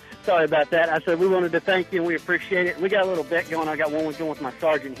 Sorry about that. I said we wanted to thank you, and we appreciate it. We got a little bet going. I got one going with my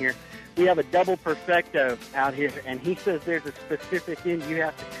sergeant here. We have a double perfecto out here, and he says there's a specific end you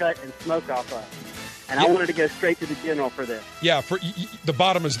have to cut and smoke off of. And I wanted to go straight to the General for this. Yeah, for the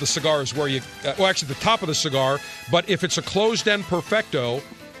bottom is the cigar is where you actually the top of the cigar, but if it's a closed-end perfecto,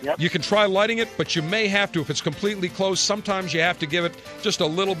 you can try lighting it, but you may have to, if it's completely closed, sometimes you have to give it just a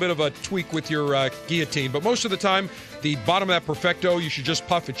little bit of a tweak with your guillotine. But most of the time, the bottom of that perfecto, you should just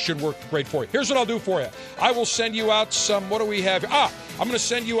puff. It should work great for you. Here's what I'll do for you. I will send you out some, what do we have? I'm going to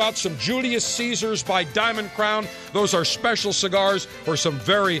send you out some Julius Caesars by Diamond Crown. Those are special cigars for some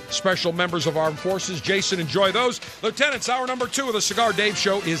very special members of Armed Forces. Jason, enjoy those. Lieutenants, hour number 2 of the Cigar Dave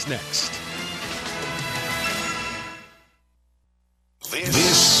Show is next.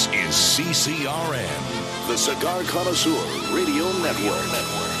 This is CCRN, the Cigar Connoisseur Radio Network.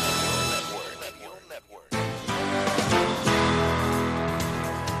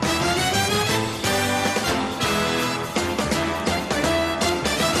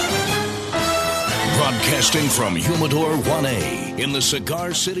 Broadcasting from Humidor 1A in the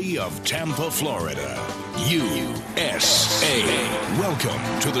cigar city of Tampa, Florida, USA. Welcome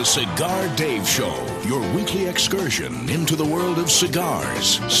to the Cigar Dave Show, your weekly excursion into the world of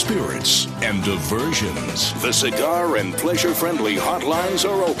cigars, spirits, and diversions. The cigar and pleasure-friendly hotlines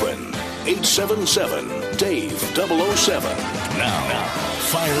are open. 877-DAVE-007. Now,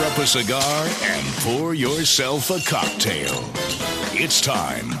 fire up a cigar and pour yourself a cocktail. It's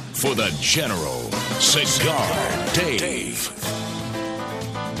time for the General Cigar Dave.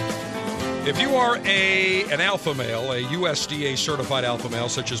 If you are an alpha male, a USDA certified alpha male,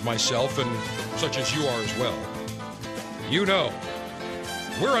 such as myself and such as you are as well, you know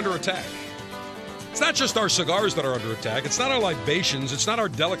we're under attack. It's not just our cigars that are under attack. It's not our libations. It's not our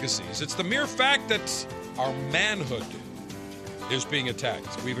delicacies. It's the mere fact that our manhood is being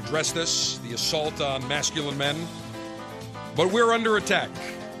attacked. We've addressed this, the assault on masculine men, but we're under attack.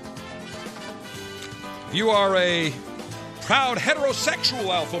 If you are a proud heterosexual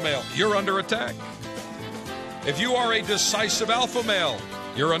alpha male, you're under attack. If you are a decisive alpha male,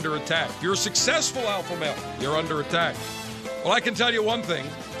 you're under attack. If you're a successful alpha male, you're under attack. Well, I can tell you one thing.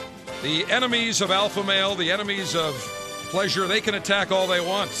 The enemies of alpha male, the enemies of pleasure, they can attack all they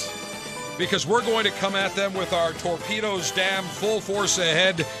want because we're going to come at them with our torpedoes damned full force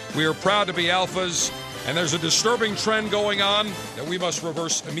ahead. We are proud to be alphas, and there's a disturbing trend going on that we must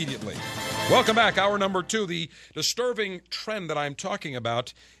reverse immediately. Welcome back. Hour number 2. The disturbing trend that I'm talking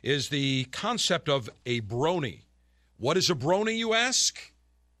about is the concept of a brony. What is a brony, you ask?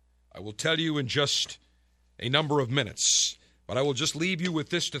 I will tell you in just a number of minutes, but I will just leave you with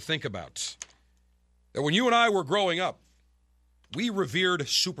this to think about. That when you and I were growing up, we revered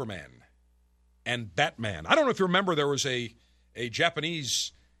Superman and Batman. I don't know if you remember, there was a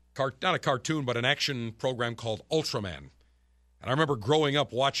Japanese, not a cartoon, but an action program called Ultraman. And I remember growing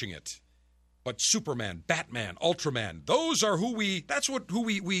up watching it. But Superman, Batman, Ultraman, those are who we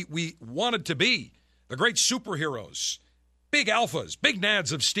wanted to be. The great superheroes, big alphas, big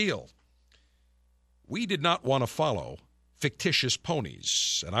nads of steel. We did not want to follow fictitious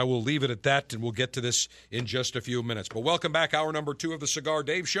ponies. And I will leave it at that, and we'll get to this in just a few minutes. But welcome back, hour number 2 of the Cigar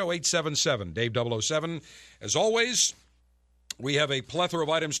Dave Show, 877-DAVE-007. As always, we have a plethora of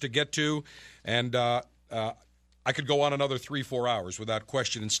items to get to, and I could go on another 3-4 hours without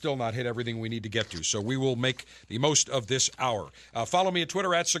question and still not hit everything we need to get to. So we will make the most of this hour. Follow me on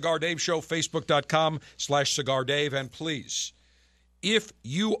Twitter at Cigar Dave Show, Facebook.com/Cigar Dave. And please, if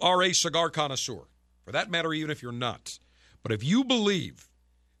you are a cigar connoisseur, for that matter, even if you're not, but if you believe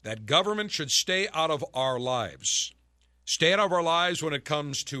that government should stay out of our lives when it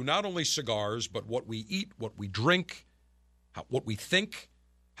comes to not only cigars, but what we eat, what we drink, what we think,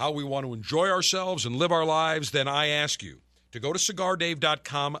 how we want to enjoy ourselves and live our lives, then I ask you to go to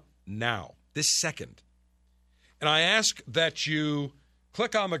CigarDave.com now, this second. And I ask that you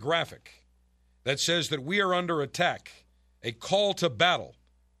click on the graphic that says that we are under attack, a call to battle.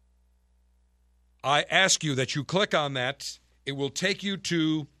 I ask you that you click on that. It will take you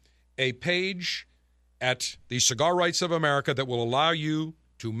to a page at the Cigar Rights of America that will allow you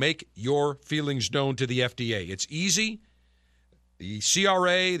to make your feelings known to the FDA. It's easy. The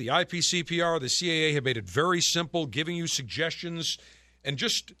CRA, the IPCPR, the CAA have made it very simple, giving you suggestions. And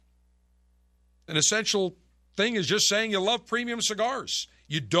just an essential thing is just saying you love premium cigars.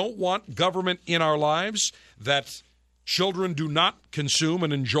 You don't want government in our lives, that children do not consume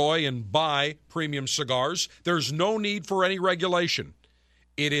and enjoy and buy premium cigars. There's no need for any regulation.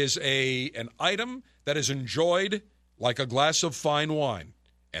 It is an item that is enjoyed like a glass of fine wine.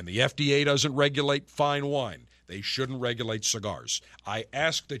 And the FDA doesn't regulate fine wine. They shouldn't regulate cigars. I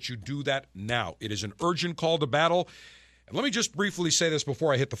ask that you do that now. It is an urgent call to battle. And let me just briefly say this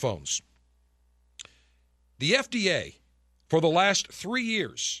before I hit the phones. The FDA, for the last 3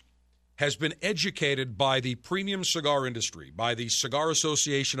 years, has been educated by the premium cigar industry, by the Cigar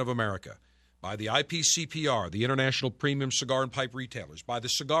Association of America, by the IPCPR, the International Premium Cigar and Pipe Retailers, by the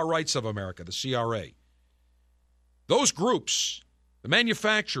Cigar Rights of America, the CRA. Those groups, the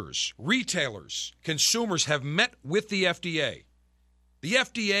manufacturers, retailers, consumers have met with the FDA. The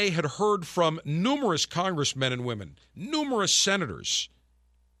FDA had heard from numerous congressmen and women, numerous senators,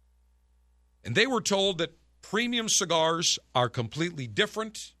 and they were told that premium cigars are completely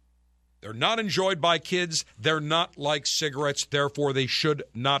different. They're not enjoyed by kids. They're not like cigarettes. Therefore, they should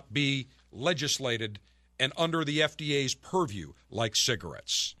not be legislated and under the FDA's purview like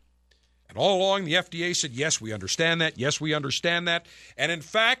cigarettes. And all along, the FDA said, yes, we understand that. Yes, we understand that. And in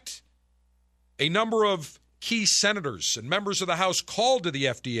fact, a number of key senators and members of the House called to the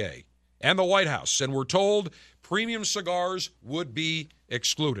FDA and the White House and were told premium cigars would be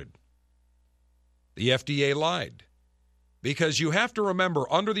excluded. The FDA lied. Because you have to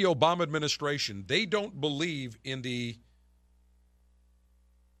remember, under the Obama administration, they don't believe in the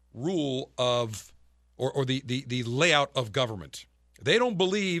rule of, or the layout of government. They don't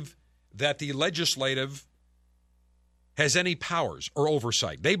believe that the legislative has any powers or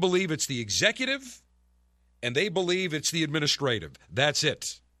oversight. They believe it's the executive, and they believe it's the administrative. That's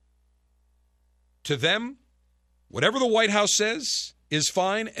it. To them, whatever the White House says is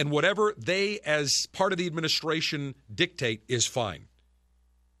fine, and whatever they, as part of the administration, dictate is fine.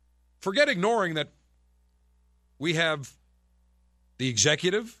 Forget ignoring that we have the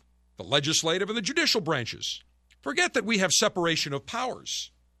executive, the legislative, and the judicial branches. Forget that we have separation of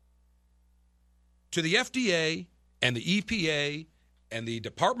powers. To the FDA and the EPA and the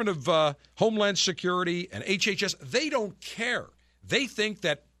Department of Homeland Security and HHS, they don't care. They think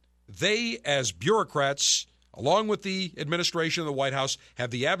that they, as bureaucrats, along with the administration of the White House,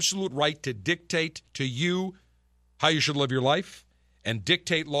 have the absolute right to dictate to you how you should live your life and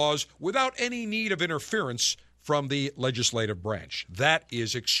dictate laws without any need of interference from the legislative branch. That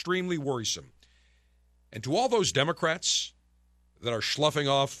is extremely worrisome. And to all those Democrats that are sloughing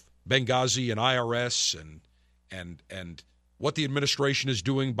off Benghazi and IRS and what the administration is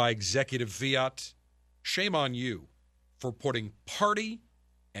doing by executive fiat, shame on you for putting party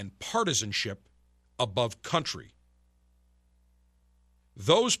and partisanship above country.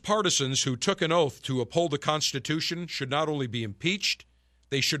 Those partisans who took an oath to uphold the Constitution should not only be impeached,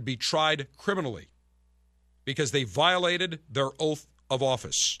 they should be tried criminally because they violated their oath of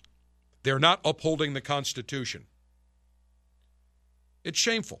office. They're not upholding the Constitution. It's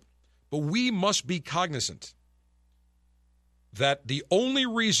shameful. But we must be cognizant that the only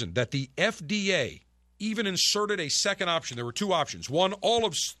reason that the FDA even inserted a second option, there were two options. One, all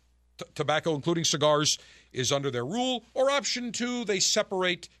of tobacco, including cigars, is under their rule. Or option two, they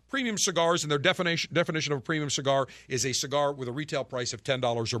separate premium cigars, and their definition of a premium cigar is a cigar with a retail price of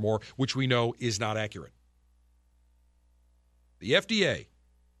 $10 or more, which we know is not accurate. The FDA,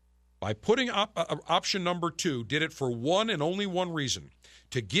 by putting option number two, did it for one and only one reason,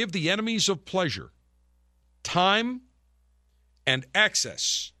 to give the enemies of pleasure time and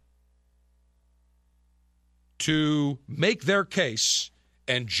access to make their case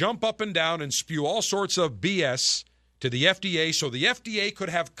and jump up and down and spew all sorts of BS to the FDA so the FDA could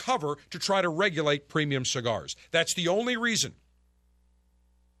have cover to try to regulate premium cigars. That's the only reason.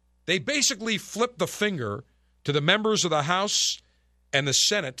 They basically flipped the finger to the members of the House and the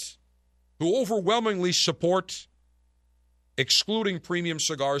Senate who overwhelmingly support excluding premium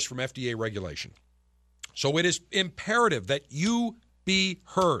cigars from FDA regulation. So it is imperative that you be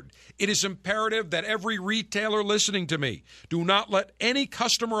heard. It is imperative that every retailer listening to me do not let any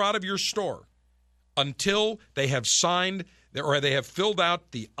customer out of your store until they have signed or they have filled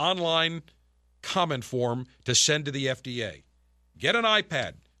out the online comment form to send to the FDA. Get an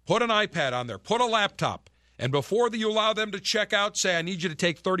iPad. Put an iPad on there. Put a laptop. And before you allow them to check out, say, I need you to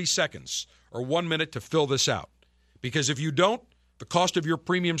take 30 seconds or 1 minute to fill this out. Because if you don't, the cost of your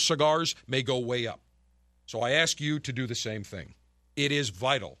premium cigars may go way up. So I ask you to do the same thing. It is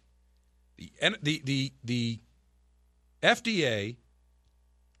vital. The FDA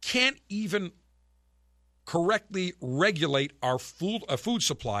can't even correctly regulate our food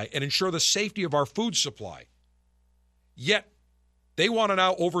supply and ensure the safety of our food supply. Yet they want to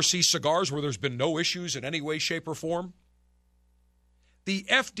now oversee cigars where there's been no issues in any way, shape, or form. The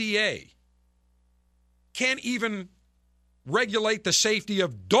FDA can't even regulate the safety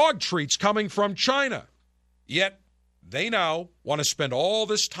of dog treats coming from China. Yet they now want to spend all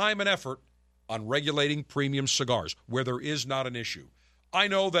this time and effort on regulating premium cigars where there is not an issue. I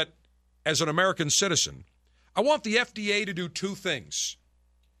know that as an American citizen, I want the FDA to do two things: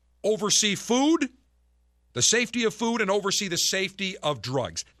 oversee food, the safety of food, and oversee the safety of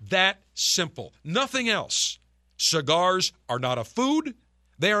drugs. That simple. Nothing else. Cigars are not a food.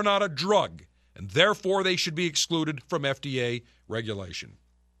 They are not a drug. And therefore, they should be excluded from FDA regulation.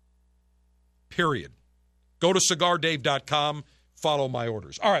 Period. Go to CigarDave.com. Follow my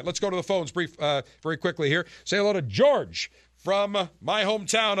orders. All right, let's go to the phones very quickly here. Say hello to George from my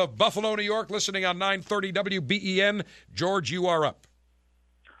hometown of Buffalo, New York, listening on 930 WBEN. George, you are up.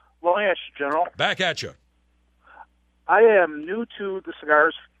 Well, yes, General. Back at you. I am new to the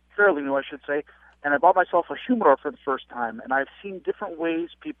cigars, fairly new, I should say, and I bought myself a humidor for the first time, and I've seen different ways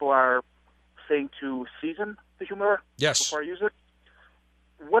people are saying to season the humidor before I use it.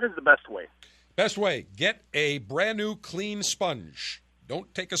 What is the best way? Best way, get a brand new clean sponge.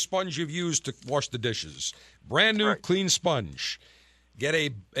 Don't take a sponge you've used to wash the dishes. Brand new clean sponge. Get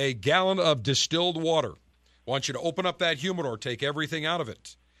a gallon of distilled water. I want you to open up that humidor, take everything out of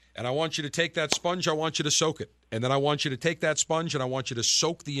it. And I want you to take that sponge, I want you to soak it. And then I want you to take that sponge and I want you to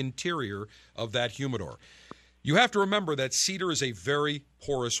soak the interior of that humidor. You have to remember that cedar is a very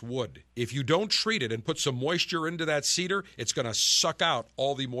porous wood. If you don't treat it and put some moisture into that cedar, it's going to suck out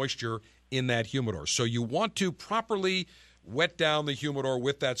all the moisture in that humidor. So you want to properly wet down the humidor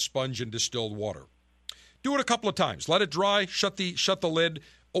with that sponge and distilled water. Do it a couple of times. Let it dry, shut the lid,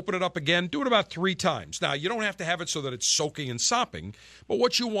 open it up again. Do it about 3 times. Now, you don't have to have it so that it's soaking and sopping, but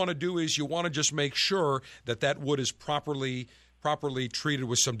what you want to do is you want to just make sure that that wood is properly treated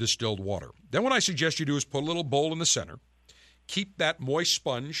with some distilled water. Then what I suggest you do is put a little bowl in the center, keep that moist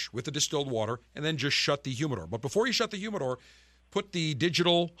sponge with the distilled water, and then just shut the humidor. But before you shut the humidor, put the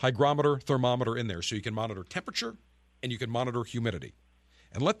digital hygrometer thermometer in there so you can monitor temperature and you can monitor humidity.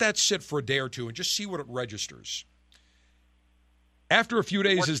 And let that sit for a day or two and just see what it registers. After a few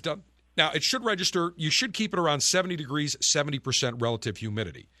days is done, now it should register, you should keep it around 70 degrees, 70% relative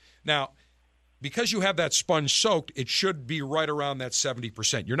humidity. Now, because you have that sponge soaked, it should be right around that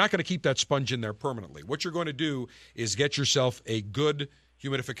 70%. You're not going to keep that sponge in there permanently. What you're going to do is get yourself a good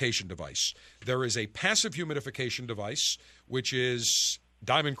humidification device. There is a passive humidification device, which is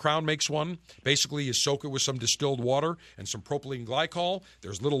Diamond Crown makes one. Basically, you soak it with some distilled water and some propylene glycol.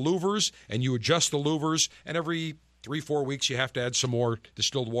 There's little louvers, and you adjust the louvers, and every 3-4 weeks you have to add some more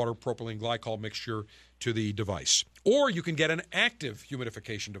distilled water, propylene glycol mixture to the device. Or you can get an active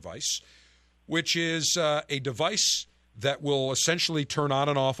humidification device, which is a device that will essentially turn on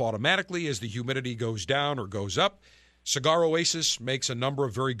and off automatically as the humidity goes down or goes up. Cigar Oasis makes a number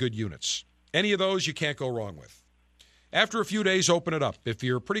of very good units. Any of those you can't go wrong with. After a few days, open it up. If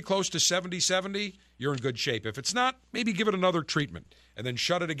you're pretty close to 70, you're in good shape. If it's not, maybe give it another treatment. And then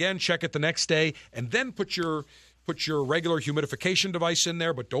shut it again, check it the next day, and then put your regular humidification device in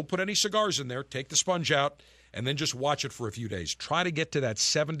there, but don't put any cigars in there. Take the sponge out, and then just watch it for a few days. Try to get to that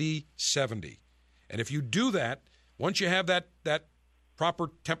 70. And if you do that, once you have that proper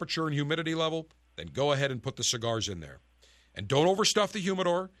temperature and humidity level, then go ahead and put the cigars in there. And don't overstuff the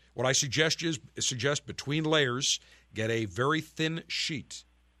humidor. What I suggest between layers, get a very thin sheet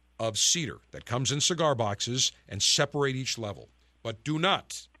of cedar that comes in cigar boxes and separate each level. But do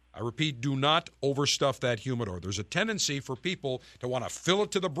not, I repeat, do not overstuff that humidor. There's a tendency for people to want to fill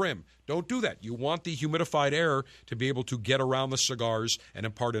it to the brim. Don't do that. You want the humidified air to be able to get around the cigars and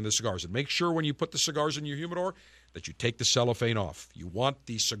impart into the cigars. And make sure when you put the cigars in your humidor that you take the cellophane off. You want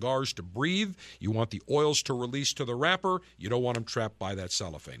the cigars to breathe. You want the oils to release to the wrapper. You don't want them trapped by that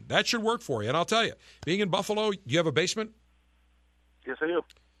cellophane. That should work for you. And I'll tell you, being in Buffalo, you have a basement? Yes, I do.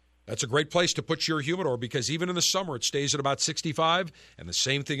 That's a great place to put your humidor because even in the summer it stays at about 65, and the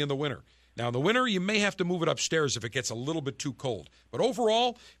same thing in the winter. Now, in the winter, you may have to move it upstairs if it gets a little bit too cold. But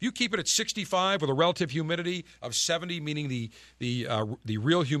overall, if you keep it at 65 with a relative humidity of 70, meaning the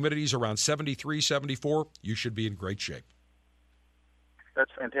real humidity is around 73, 74, you should be in great shape.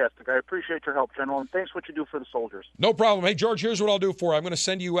 That's fantastic. I appreciate your help, General, and thanks for what you do for the soldiers. No problem. Hey, George, here's what I'll do for you. I'm going to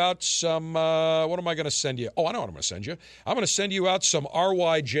send you out some, what am I going to send you? Oh, I know what I'm going to send you. I'm going to send you out some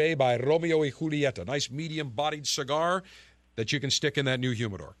RYJ by Romeo y Julieta, nice medium-bodied cigar that you can stick in that new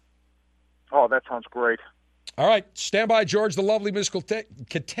humidor. Oh, that sounds great. All right, stand by, George. The lovely Ms.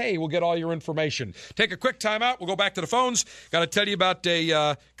 Kate will get all your information. Take a quick time out. We'll go back to the phones. Got to tell you about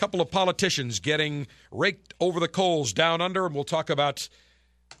a couple of politicians getting raked over the coals down under, and we'll talk about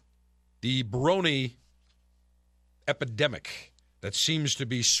the brony epidemic that seems to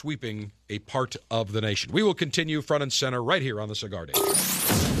be sweeping a part of the nation. We will continue front and center right here on the Cigar Day.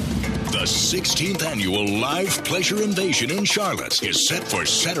 The 16th annual Live Pleasure Invasion in Charlotte is set for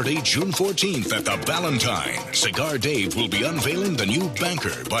Saturday, June 14th at the Ballantine. Cigar Dave will be unveiling the new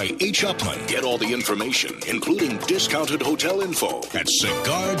Banker by H. Upman. Get all the information, including discounted hotel info, at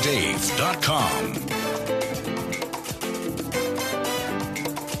CigarDave.com.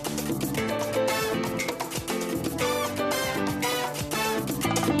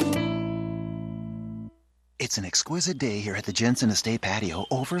 It's an exquisite day here at the Jensen Estate patio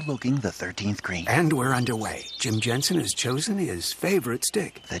overlooking the 13th green. And we're underway. Jim Jensen has chosen his favorite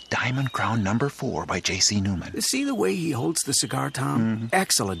stick. The Diamond Crown No. 4 by J.C. Newman. See the way he holds the cigar, Tom? Mm-hmm.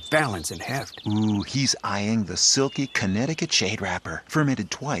 Excellent balance and heft. Ooh, he's eyeing the silky Connecticut shade wrapper, fermented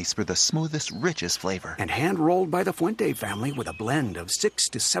twice for the smoothest, richest flavor. And hand-rolled by the Fuente family with a blend of 6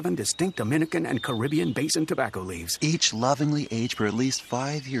 to 7 distinct Dominican and Caribbean basin tobacco leaves. Each lovingly aged for at least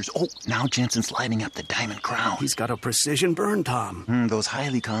 5 years. Oh, now Jensen's lighting up the Diamond Crown. He's got a precision burn, Tom. Those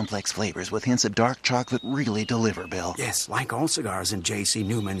highly complex flavors with hints of dark chocolate really deliver, Bill. Yes, like all cigars in J.C.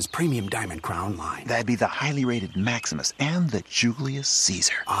 Newman's premium Diamond Crown line. That'd be the highly rated Maximus and the Julius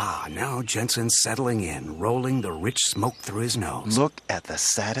Caesar. Ah, now Jensen's settling in, rolling the rich smoke through his nose. Look at the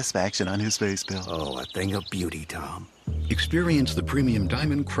satisfaction on his face, Bill. Oh, a thing of beauty, Tom. Experience the premium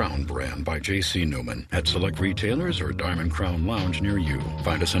Diamond Crown brand by J.C. Newman at select retailers or Diamond Crown Lounge near you.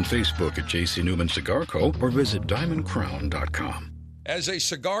 Find us on Facebook at J.C. Newman Cigar Co. or visit diamondcrown.com. As a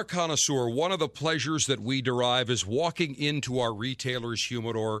cigar connoisseur, one of the pleasures that we derive is walking into our retailer's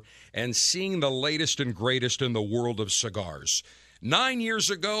humidor and seeing the latest and greatest in the world of cigars. 9 years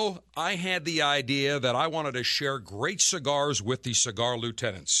ago, I had the idea that I wanted to share great cigars with the cigar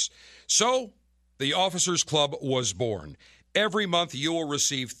lieutenants. So, the Officers Club was born. Every month, you will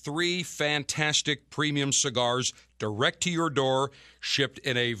receive 3 fantastic premium cigars direct to your door, shipped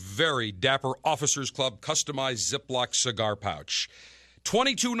in a very dapper Officers Club customized Ziploc cigar pouch.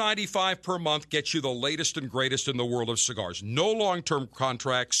 $22.95 per month gets you the latest and greatest in the world of cigars. No long-term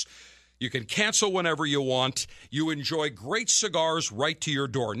contracts. You can cancel whenever you want. You enjoy great cigars right to your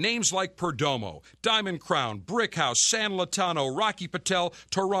door. Names like Perdomo, Diamond Crown, Brick House, San Latano, Rocky Patel,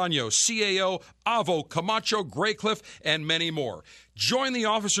 Torano, CAO, Avo, Camacho, Graycliff, and many more. Join the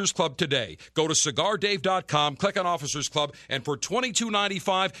Officers Club today. Go to CigarDave.com, click on Officers Club, and for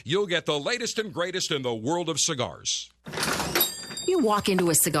 $22.95, you'll get the latest and greatest in the world of cigars. You walk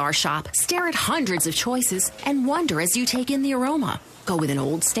into a cigar shop, stare at hundreds of choices, and wonder as you take in the aroma. Go with an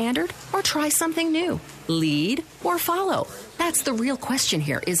old standard or try something new? Lead or follow? That's the real question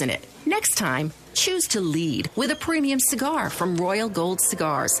here, isn't it? Next time, choose to lead with a premium cigar from Royal Gold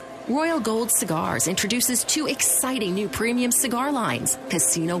Cigars. Royal Gold Cigars introduces 2 exciting new premium cigar lines,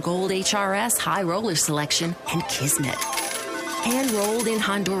 Casino Gold HRS High Roller Selection and Kismet. Hand-rolled in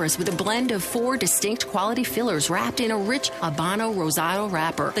Honduras with a blend of 4 distinct quality fillers wrapped in a rich Habano Rosado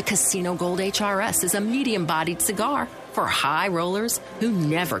wrapper, the Casino Gold HRS is a medium-bodied cigar for high rollers who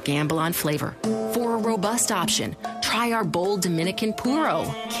never gamble on flavor. For a robust option, try our bold Dominican Puro,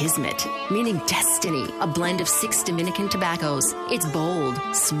 Kismet, meaning destiny, a blend of 6 Dominican tobaccos. It's bold,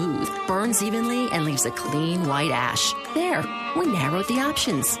 smooth, burns evenly, and leaves a clean white ash. There, we narrowed the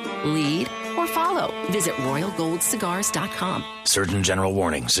options. Lead or follow. Visit RoyalGoldCigars.com. Surgeon General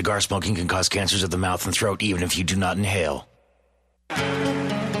warning. Cigar smoking can cause cancers of the mouth and throat even if you do not inhale.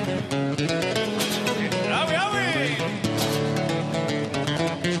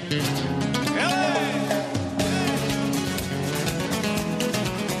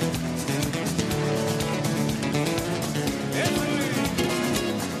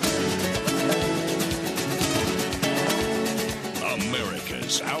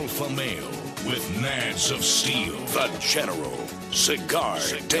 America's Alpha Male with nads of steel, the General, Cigar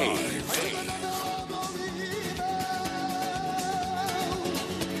Dave.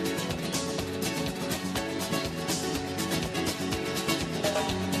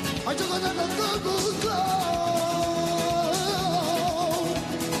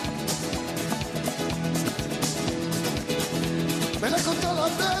 Me la contó la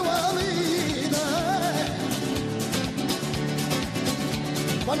teua vida,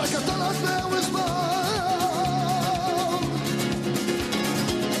 ma la contó la teua sbal.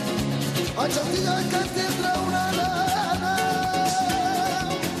 A Giardina che ti tra una nana,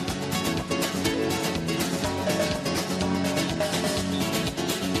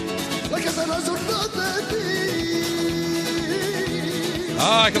 la che te la giornata di.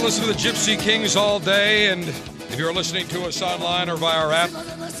 I can listen to the Gypsy Kings all day, and if you're listening to us online or via our app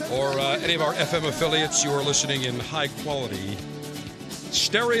or any of our FM affiliates, you are listening in high quality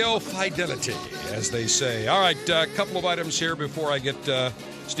stereo fidelity, as they say. All right, a couple of items here before I get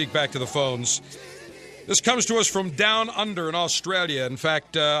sneak back to the phones. This comes to us from down under in Australia. In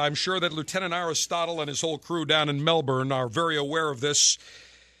fact, I'm sure that Lieutenant Aristotle and his whole crew down in Melbourne are very aware of this.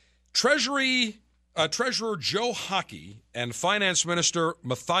 Treasurer Joe Hockey and Finance Minister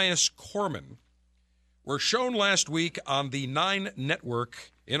Matthias Cormann were shown last week on the Nine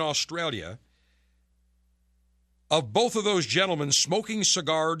Network in Australia of both of those gentlemen smoking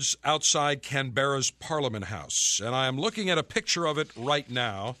cigars outside Canberra's Parliament House. And I am looking at a picture of it right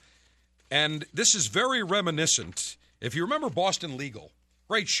now, and this is very reminiscent. If you remember Boston Legal,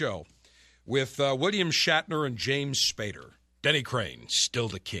 great show, with William Shatner and James Spader. Denny Crane, still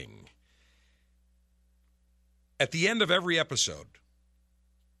the king. At the end of every episode,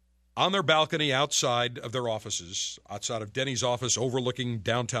 on their balcony outside of their offices, outside of Denny's office overlooking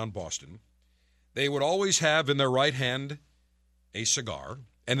downtown Boston, they would always have in their right hand a cigar,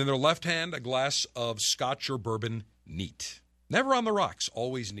 and in their left hand a glass of scotch or bourbon neat. Never on the rocks,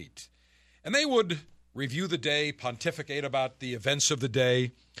 always neat. And they would review the day, pontificate about the events of the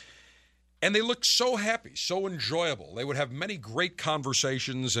day, and they looked so happy, so enjoyable. They would have many great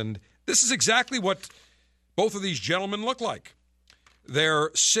conversations, and this is exactly what both of these gentlemen look like. They're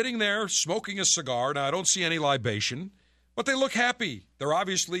sitting there smoking a cigar. Now, I don't see any libation, but they look happy. They're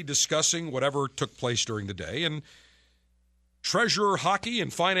obviously discussing whatever took place during the day. And Treasurer Hockey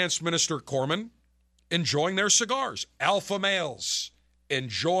and Finance Minister Cormann enjoying their cigars. Alpha males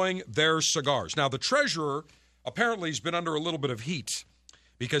enjoying their cigars. Now, the Treasurer apparently has been under a little bit of heat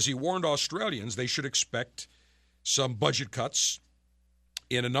because he warned Australians they should expect some budget cuts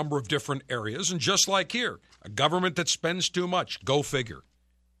in a number of different areas. And just like here, a government that spends too much, go figure.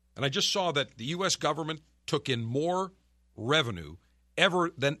 And I just saw that the U.S. government took in more revenue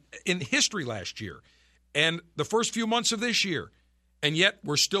ever than in history last year and the first few months of this year. And yet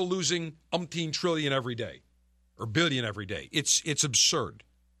we're still losing umpteen trillion every day or billion every day. It's absurd.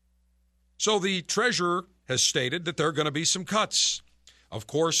 So the treasurer has stated that there are going to be some cuts. Of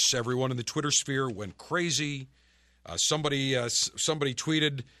course, everyone in the Twitter sphere went crazy. Somebody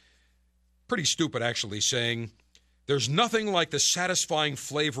tweeted, pretty stupid actually, saying, "There's nothing like the satisfying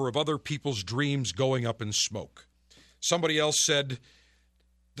flavor of other people's dreams going up in smoke." Somebody else said,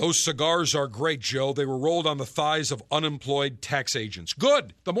 "Those cigars are great, Joe. They were rolled on the thighs of unemployed tax agents."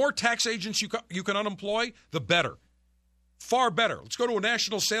 Good. The more tax agents you can unemploy, the better. Far better. Let's go to a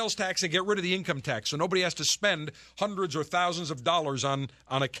national sales tax and get rid of the income tax so nobody has to spend hundreds or thousands of dollars on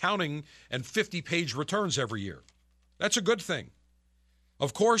accounting and 50-page returns every year. That's a good thing.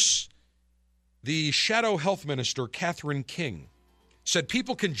 Of course, the shadow health minister, Catherine King, said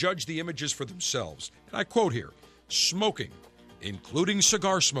people can judge the images for themselves. And I quote here, "Smoking, including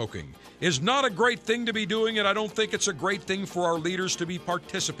cigar smoking, is not a great thing to be doing, and I don't think it's a great thing for our leaders to be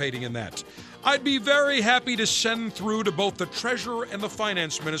participating in that. I'd be very happy to send through to both the Treasurer and the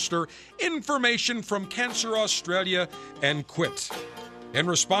Finance Minister information from Cancer Australia and quit." In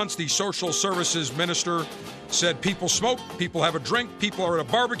response, the Social Services Minister said people smoke, people have a drink, people are at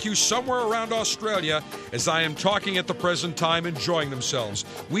a barbecue somewhere around Australia as I am talking at the present time, enjoying themselves.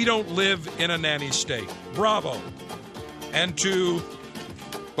 We don't live in a nanny state. Bravo. And to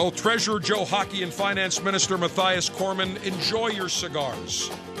both Treasurer Joe Hockey and Finance Minister Matthias Cormann, enjoy your cigars.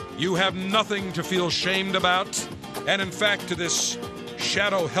 You have nothing to feel shamed about. And in fact, to this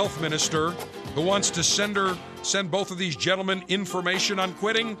shadow health minister who wants to send both of these gentlemen information on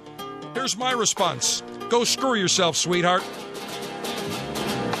quitting, here's my response. Go screw yourself, sweetheart.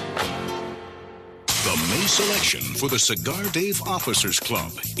 The May selection for the Cigar Dave Officers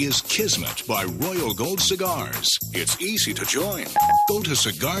Club is Kismet by Royal Gold Cigars. It's easy to join. Go to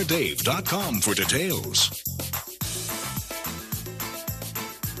CigarDave.com for details.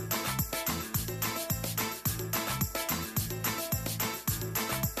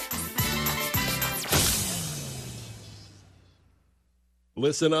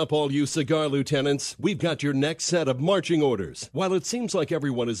 Listen up, all you cigar lieutenants. We've got your next set of marching orders. While it seems like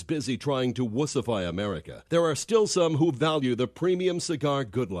everyone is busy trying to wussify America, there are still some who value the premium cigar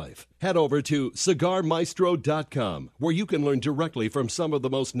good life. Head over to CigarMaestro.com, where you can learn directly from some of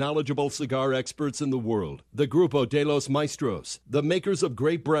the most knowledgeable cigar experts in the world. The Grupo de los Maestros, the makers of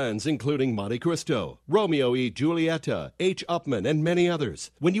great brands including Monte Cristo, Romeo y Julieta, H. Upmann, and many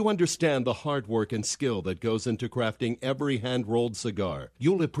others. When you understand the hard work and skill that goes into crafting every hand-rolled cigar,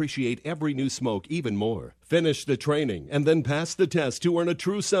 you'll appreciate every new smoke even more. Finish the training and then pass the test to earn a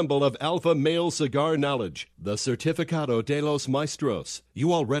true symbol of alpha male cigar knowledge, the Certificado de los Maestros.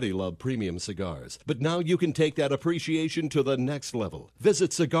 You already love premium cigars, but now you can take that appreciation to the next level.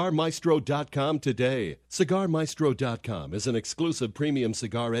 Visit CigarMaestro.com today. CigarMaestro.com is an exclusive premium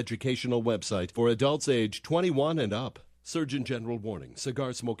cigar educational website for adults age 21 and up. Surgeon General warning,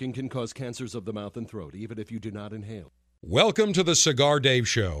 cigar smoking can cause cancers of the mouth and throat, even if you do not inhale. Welcome to the Cigar Dave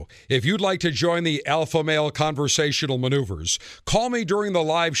Show. If you'd like to join the alpha male conversational maneuvers, call me during the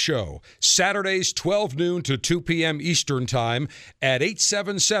live show, Saturdays 12 noon to 2 p.m. Eastern Time at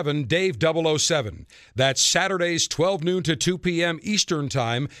 877-DAVE-007. That's Saturdays 12 noon to 2 p.m. Eastern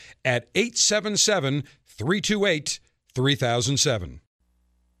Time at 877-328-3007.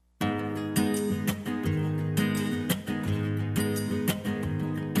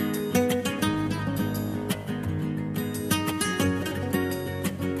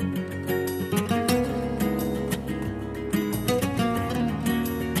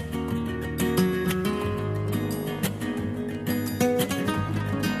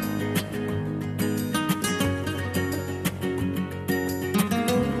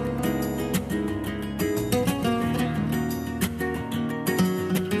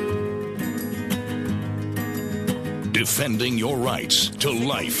 Defending your rights to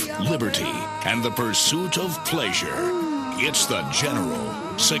life, liberty, and the pursuit of pleasure. It's the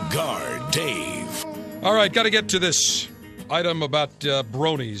General Cigar Dave. All right, got to get to this item about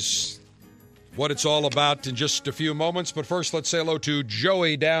bronies, what it's all about in just a few moments. But first, let's say hello to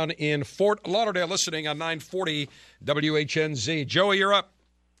Joey down in Fort Lauderdale, listening on 940 WHNZ. Joey, you're up.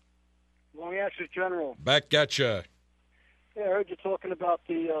 Long answer, General. Back at you. Yeah, I heard you talking about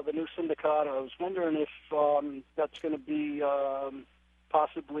the new Sindicato. I was wondering if that's going to be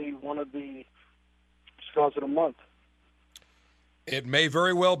possibly one of the cigars of the month. It may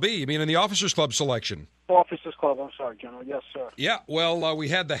very well be. You mean in the Officers Club selection? Officers Club, I'm sorry, General. Yes, sir. Yeah, well, we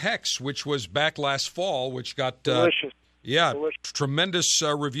had the Hex, which was back last fall, which got delicious. Yeah, delicious. Tremendous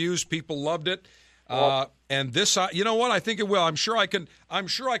reviews. People loved it. And this, you know what? I think it will. I'm sure I can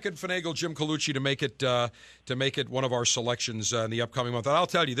finagle Jim Colucci to make it one of our selections in the upcoming month. And I'll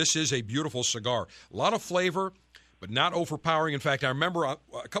tell you, this is a beautiful cigar. A lot of flavor, but not overpowering. In fact, I remember a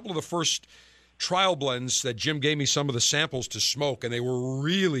couple of the first trial blends that Jim gave me some of the samples to smoke, and they were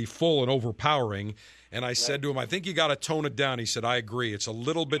really full and overpowering. And I said to him, I think you got to tone it down. He said, I agree. It's a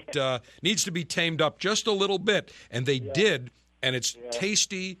little bit, needs to be tamed up just a little bit. And they did. And it's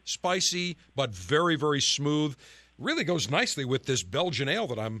tasty, spicy, but very, very smooth. Really goes nicely with this Belgian ale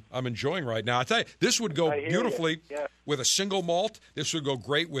that I'm enjoying right now. I tell you, this would go beautifully with a single malt. This would go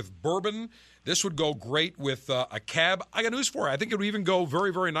great with bourbon. This would go great with a cab. I got news for you. I think it would even go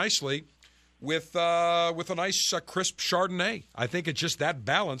very, very nicely with a nice crisp Chardonnay. I think it's just that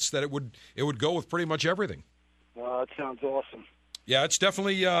balance that it would go with pretty much everything. That sounds awesome. Yeah, it's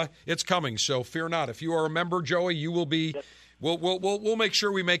definitely it's coming. So fear not. If you are a member, Joey, you will be. Yep. We'll make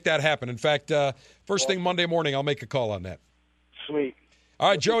sure we make that happen. In fact, first thing Monday morning, I'll make a call on that. Sweet. All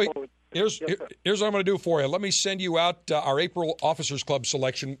right, Joey. Here's what I'm going to do for you. Let me send you out our April Officers Club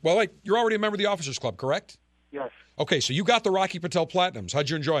selection. Well, you're already a member of the Officers Club, correct? Yes. Okay, so you got the Rocky Patel Platinums. How'd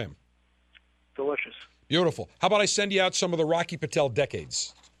you enjoy them? Delicious. Beautiful. How about I send you out some of the Rocky Patel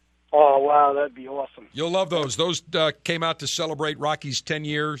Decades? Oh, wow, that'd be awesome. You'll love those. Those came out to celebrate Rocky's 10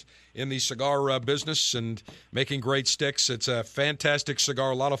 years in the cigar business and making great sticks. It's a fantastic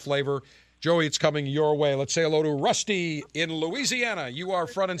cigar, a lot of flavor. Joey, it's coming your way. Let's say hello to Rusty in Louisiana. You are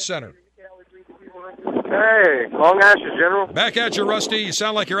front and center. Hey, Long Ashes, General. Back at you, Rusty. You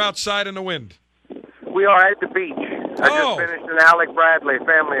sound like you're outside in the wind. We are at the beach. I just finished an Alec Bradley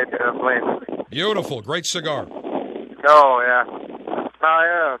family blend. Beautiful. Great cigar. Oh, yeah.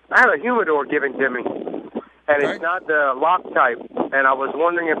 I had a humidor given to me, and it's not the lock type, and I was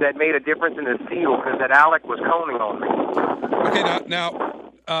wondering if that made a difference in the seal, because that Alec was coning on me. Okay,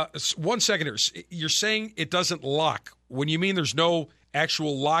 now, 1 second here. You're saying it doesn't lock. When you mean there's no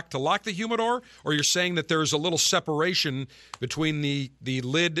actual lock to lock the humidor, or you're saying that there's a little separation between the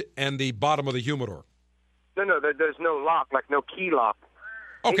lid and the bottom of the humidor? No, there's no lock, like no key lock.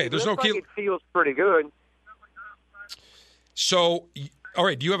 Okay, there's no key. It feels pretty good. So, all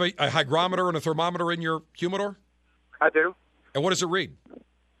right, do you have a hygrometer and a thermometer in your humidor? I do. And what does it read?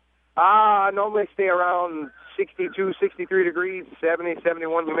 I normally stay around 62, 63 degrees, 70,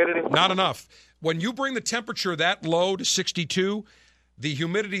 71 humidity. Not enough. When you bring the temperature that low to 62, the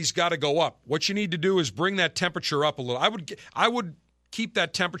humidity's got to go up. What you need to do is bring that temperature up a little. I would keep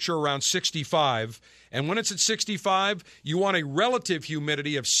that temperature around 65, and when it's at 65, you want a relative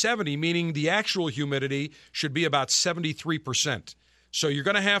humidity of 70, meaning the actual humidity should be about 73%. So you're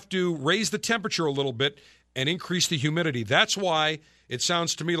going to have to raise the temperature a little bit and increase the humidity. That's why it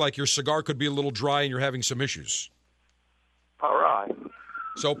sounds to me like your cigar could be a little dry and you're having some issues. All right.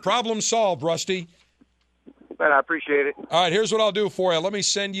 So problem solved, Rusty. Man, I appreciate it. All right, here's what I'll do for you. Let me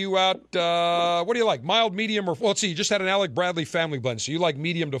send you out, what do you like, mild, medium, or full? Let's see, you just had an Alec Bradley family blend, so you like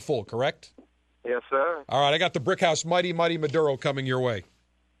medium to full, correct? Yes, sir. All right, I got the Brickhouse Mighty Mighty Maduro coming your way.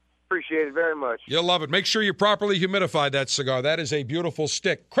 Appreciate it very much. You'll love it. Make sure you properly humidify that cigar. That is a beautiful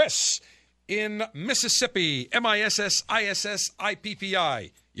stick. Chris in Mississippi, MISSISSIPPI.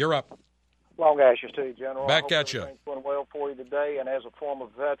 You're up. Long Ashes to you, General. Back at you. Everything's going well for you today, and as a former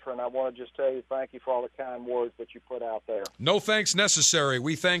veteran, I want to just tell you thank you for all the kind words that you put out there. No thanks necessary.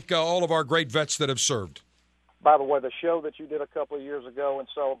 We thank all of our great vets that have served. By the way, the show that you did a couple of years ago in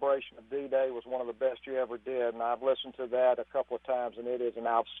celebration of D-Day was one of the best you ever did, and I've listened to that a couple of times, and it is an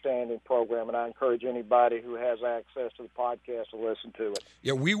outstanding program, and I encourage anybody who has access to the podcast to listen to it.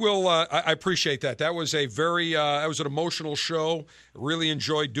 Yeah, we will. I appreciate that. That was a very that was an emotional show. Really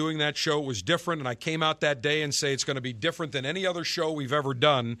enjoyed doing that show. It was different, and I came out that day and say it's going to be different than any other show we've ever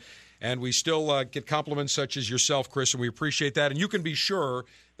done, and we still get compliments such as yourself, Chris, and we appreciate that. And you can be sure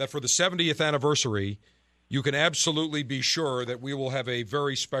that for the 70th anniversary, you can absolutely be sure that we will have a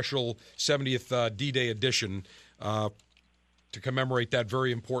very special 70th D-Day edition to commemorate that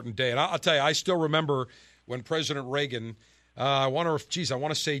very important day. And I'll tell you, I still remember when President Reagan, I want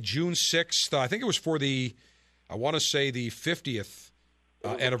to say June 6th. I think it was for the 50th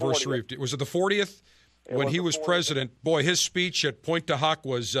anniversary. Was it the 40th? When he was president, boy, his speech at Pointe du Hoc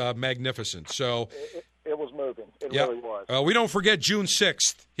was magnificent. So it was moving. It really was. We don't forget June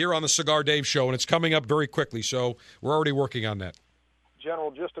 6th here on the Cigar Dave Show, and it's coming up very quickly, so we're already working on that.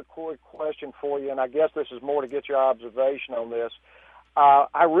 General, just a quick question for you, and I guess this is more to get your observation on this.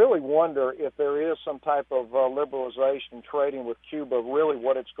 I really wonder if there is some type of liberalization in trading with Cuba, really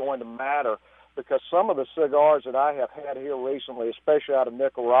what it's going to matter, because some of the cigars that I have had here recently, especially out of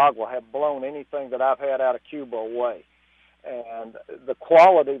Nicaragua, have blown anything that I've had out of Cuba away. And the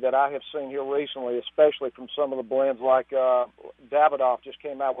quality that I have seen here recently, especially from some of the blends like Davidoff just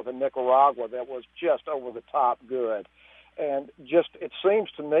came out with a Nicaragua that was just over the top good. And just it seems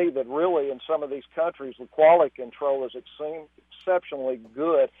to me that really in some of these countries the quality control is exceptionally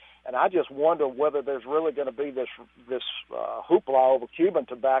good. And I just wonder whether there's really going to be this hoopla over Cuban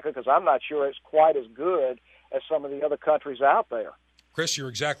tobacco, because I'm not sure it's quite as good as some of the other countries out there. Chris, you're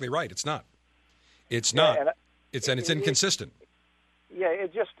exactly right. It's not. It's not. Yeah, it's inconsistent.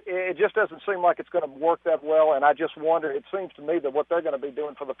 It just doesn't seem like it's going to work that well, and I just wonder. It seems to me that what they're going to be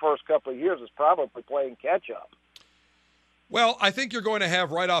doing for the first couple of years is probably playing catch up. Well, I think you're going to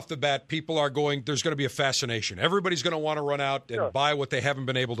have right off the bat, there's going to be a fascination. Everybody's going to want to run out and buy what they haven't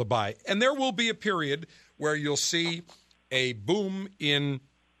been able to buy. And there will be a period where you'll see a boom in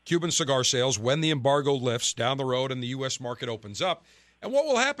Cuban cigar sales when the embargo lifts down the road and the U.S. market opens up. And what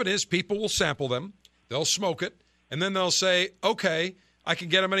will happen is people will sample them, they'll smoke it, and then they'll say, okay, I can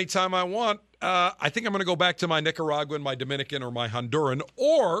get them anytime I want. I think I'm going to go back to my Nicaraguan, my Dominican, or my Honduran.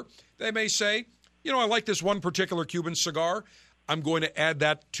 Or they may say, I like this one particular Cuban cigar. I'm going to add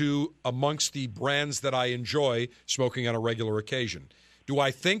that to amongst the brands that I enjoy smoking on a regular occasion. Do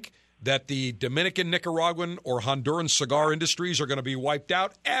I think that the Dominican, Nicaraguan, or Honduran cigar industries are going to be wiped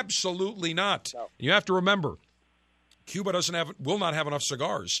out? Absolutely not. No. You have to remember, Cuba will not have enough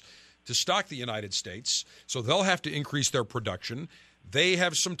cigars to stock the United States, so they'll have to increase their production. They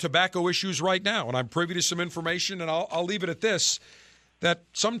have some tobacco issues right now, and I'm privy to some information, and I'll leave it at this, that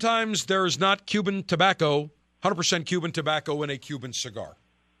sometimes there is not Cuban tobacco, 100% Cuban tobacco in a Cuban cigar.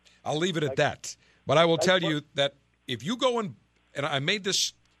 I'll leave it at that. But I will tell you that if you go and I made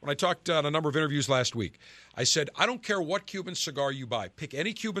this when I talked on a number of interviews last week, I said, I don't care what Cuban cigar you buy. Pick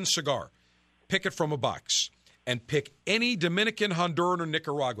any Cuban cigar. Pick it from a box. And pick any Dominican, Honduran, or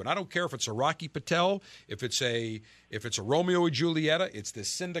Nicaraguan. I don't care if it's a Rocky Patel, if it's a Romeo y Julieta, it's the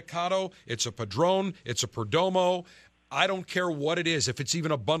Sindicato, it's a Padron, it's a Perdomo. I don't care what it is, if it's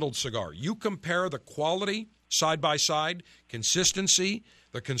even a bundled cigar. You compare the quality side by side, consistency,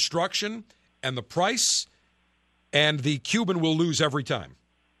 the construction, and the price, and the Cuban will lose every time.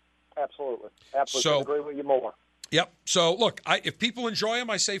 Absolutely. So, agree with you more. Yep. So, look, if people enjoy them,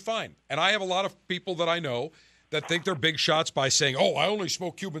 I say fine. And I have a lot of people that I know that think they're big shots by saying, oh, I only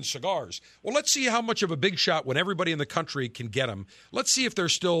smoke Cuban cigars. Well, let's see how much of a big shot when everybody in the country can get them. Let's see if they're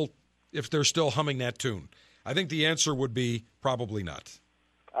still humming that tune. I think the answer would be probably not.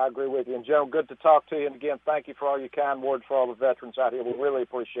 I agree with you. And, Joe, good to talk to you. And, again, thank you for all your kind words for all the veterans out here. We really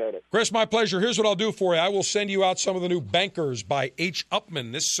appreciate it. Chris, my pleasure. Here's what I'll do for you. I will send you out some of the new Bankers by H.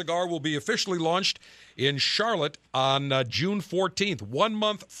 Upmann. This cigar will be officially launched in Charlotte on June 14th, 1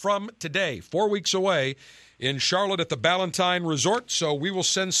 month from today, 4 weeks away in Charlotte at the Ballantine Resort. So we will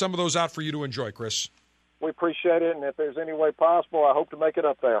send some of those out for you to enjoy, Chris. We appreciate it. And if there's any way possible, I hope to make it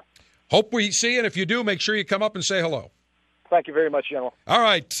up there. Hope we see you. And if you do, make sure you come up and say hello. Thank you very much, General. All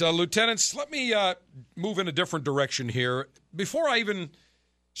right, Lieutenants, let me move in a different direction here. Before I even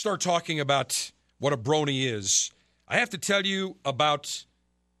start talking about what a brony is, I have to tell you about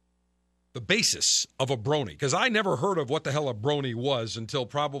the basis of a brony, because I never heard of what the hell a brony was until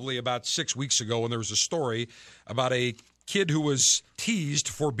probably about 6 weeks ago when there was a story about a kid who was teased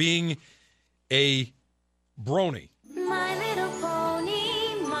for being a brony. My little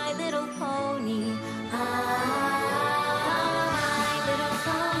pony, my little pony.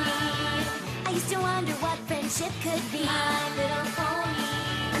 Friendship could be my little pony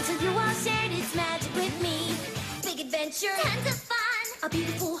until you all shared its magic with me. Big adventure, tons of fun, a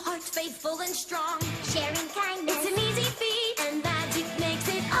beautiful heart, faithful and strong. Sharing kindness, it's an easy feat, and magic makes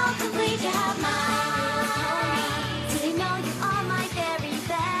it all complete. You have my little pony, so you know you are my very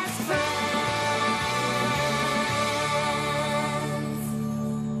best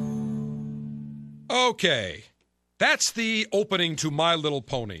friends. Okay, that's the opening to My Little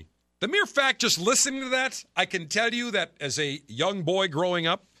Pony. The mere fact, just listening to that, I can tell you that as a young boy growing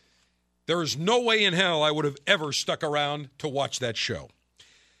up, there is no way in hell I would have ever stuck around to watch that show.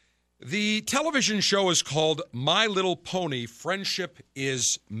 The television show is called My Little Pony, Friendship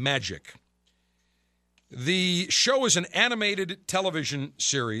is Magic. The show is an animated television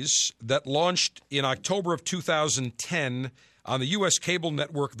series that launched in October of 2010 on the U.S. cable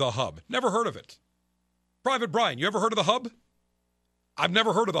network The Hub. Never heard of it. Private Brian, you ever heard of The Hub? I've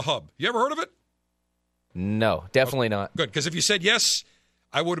never heard of The Hub. You ever heard of it? No, definitely not. Good, because if you said yes,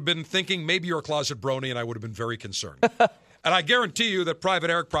 I would have been thinking maybe you're a closet brony, and I would have been very concerned. And I guarantee you that Private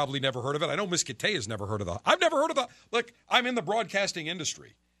Eric probably never heard of it. I know Miss Kittay has never heard of I've never heard of Look, I'm in the broadcasting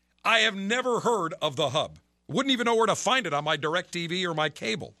industry. I have never heard of The Hub. Wouldn't even know where to find it on my DirecTV or my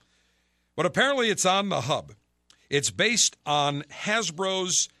cable. But apparently it's on The Hub. It's based on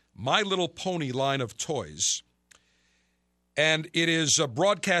Hasbro's My Little Pony line of toys. And it is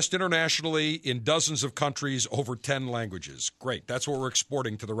broadcast internationally in dozens of countries, over 10 languages. Great. That's what we're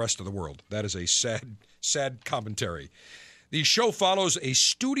exporting to the rest of the world. That is a sad, sad commentary. The show follows a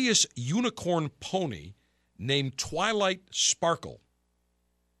studious unicorn pony named Twilight Sparkle.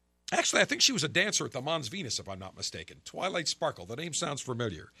 Actually, I think she was a dancer at the Mons Venus, if I'm not mistaken. Twilight Sparkle. The name sounds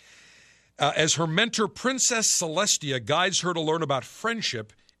familiar. As her mentor, Princess Celestia, guides her to learn about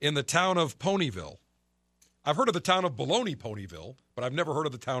friendship in the town of Ponyville. I've heard of the town of Baloney Ponyville, but I've never heard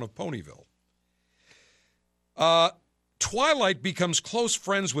of the town of Ponyville. Twilight becomes close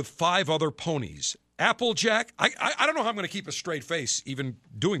friends with 5 other ponies. Applejack, I don't know how I'm going to keep a straight face even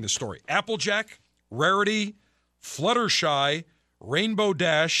doing this story. Applejack, Rarity, Fluttershy, Rainbow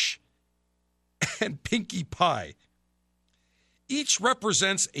Dash, and Pinkie Pie. Each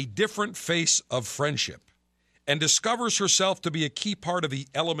represents a different face of friendship and discovers herself to be a key part of the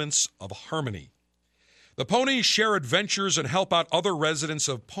elements of harmony. The ponies share adventures and help out other residents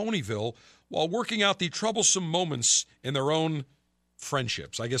of Ponyville while working out the troublesome moments in their own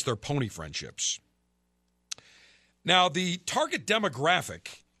friendships. I guess they're pony friendships. Now, the target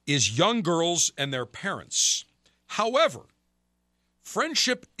demographic is young girls and their parents. However,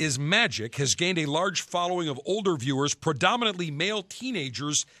 Friendship is Magic has gained a large following of older viewers, predominantly male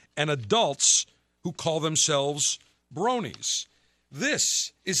teenagers and adults who call themselves bronies.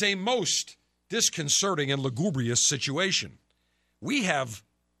 This is a most disconcerting and lugubrious situation. We have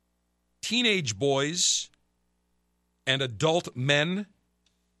teenage boys and adult men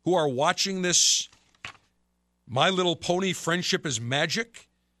who are watching this My Little Pony Friendship is Magic.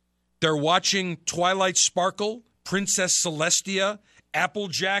 They're watching Twilight Sparkle, Princess Celestia,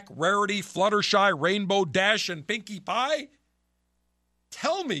 Applejack, Rarity, Fluttershy, Rainbow Dash, and Pinkie Pie.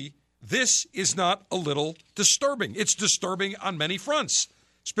 Tell me this is not a little disturbing. It's disturbing on many fronts.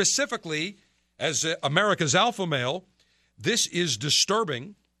 Specifically, as America's alpha male, this is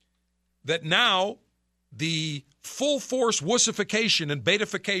disturbing that now the full force wussification and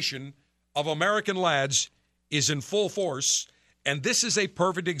betification of American lads is in full force, and this is a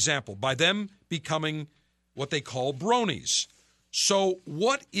perfect example by them becoming what they call bronies. So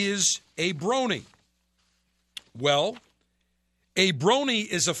what is a brony? Well, a brony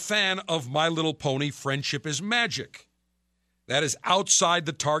is a fan of My Little Pony Friendship is Magic. That is outside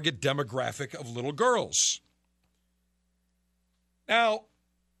the target demographic of little girls. Now,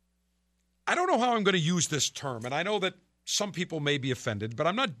 I don't know how I'm going to use this term, and I know that some people may be offended, but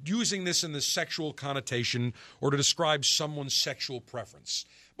I'm not using this in the sexual connotation or to describe someone's sexual preference.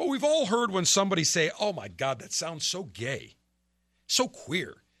 But we've all heard when somebody say, oh my God, that sounds so gay, so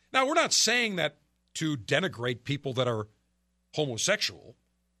queer. Now, we're not saying that to denigrate people that are homosexual.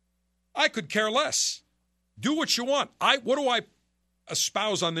 I could care less. Do what you want. What do I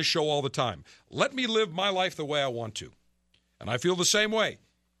espouse on this show all the time? Let me live my life the way I want to. And I feel the same way.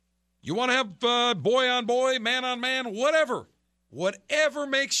 You want to have boy on boy, man on man, whatever. Whatever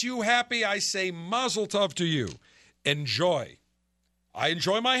makes you happy, I say mazel tov to you. Enjoy. I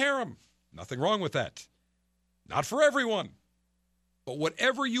enjoy my harem. Nothing wrong with that. Not for everyone. But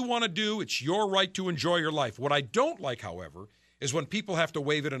whatever you want to do, it's your right to enjoy your life. What I don't like, however, is when people have to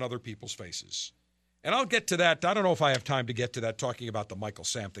wave it in other people's faces. And I'll get to that. I don't know if I have time to get to that, talking about the Michael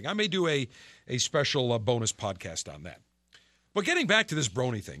Sam thing. I may do a special bonus podcast on that. But getting back to this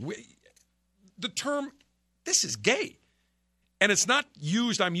brony thing, the term, this is gay. And it's not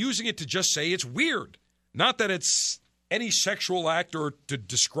used, I'm using it to just say it's weird. Not that it's any sexual act or to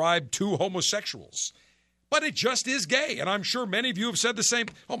describe two homosexuals. But it just is gay. And I'm sure many of you have said the same.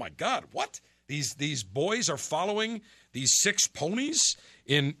 Oh, my God, what? These boys are following these 6 ponies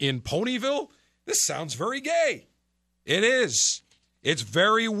in Ponyville? This sounds very gay. It is. It's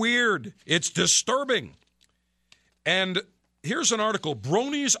very weird. It's disturbing. And here's an article.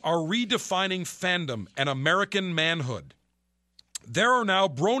 Bronies are redefining fandom and American manhood. There are now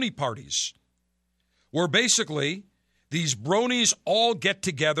brony parties where basically these bronies all get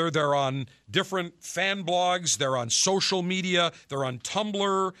together. They're on different fan blogs. They're on social media. They're on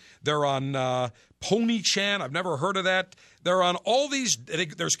Tumblr. They're on PonyChan. I've never heard of that. They're on all these.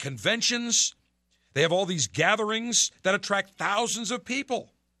 There's conventions. They have all these gatherings that attract thousands of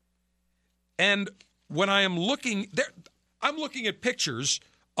people. And when I am looking there, I'm looking at pictures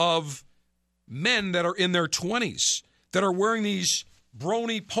of men that are in their 20s that are wearing these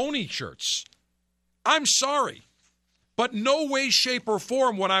brony pony shirts. I'm sorry, but no way, shape, or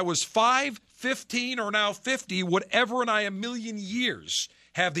form when I was 5, 15, or now 50 would ever in a million years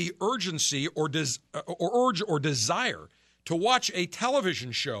have the urgency or urge or desire to watch a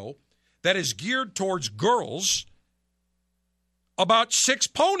television show that is geared towards girls about 6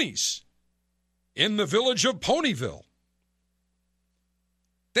 ponies in the village of Ponyville.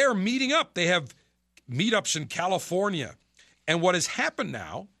 They're meeting up. They have meetups in California. And what has happened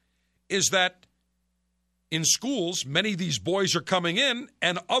now is that in schools, many of these boys are coming in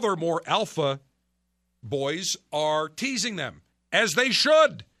and other more alpha boys are teasing them, as they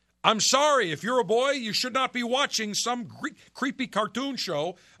should. I'm sorry, if you're a boy, you should not be watching some creepy cartoon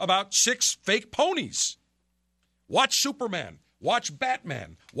show about 6 fake ponies. Watch Superman. Watch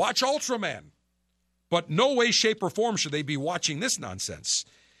Batman. Watch Ultraman. But no way, shape, or form should they be watching this nonsense.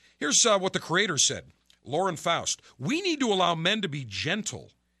 Here's what the creator said. Lauren Faust, we need to allow men to be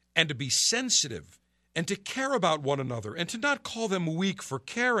gentle and to be sensitive and to care about one another and to not call them weak for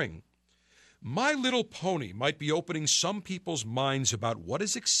caring. My Little Pony might be opening some people's minds about what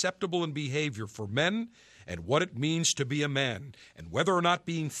is acceptable in behavior for men and what it means to be a man, and whether or not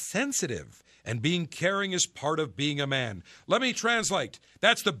being sensitive and being caring is part of being a man. Let me translate.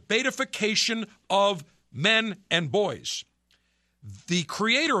 That's the betification of men and boys. The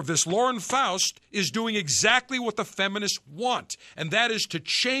creator of this, Lauren Faust, is doing exactly what the feminists want, and that is to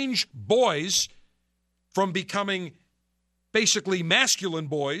change boys from becoming basically masculine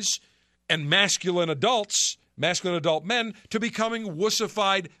boys and masculine adult men to becoming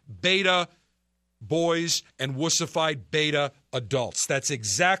wussified beta boys and wussified beta adults. That's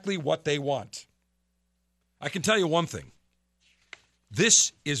exactly what they want. I can tell you one thing.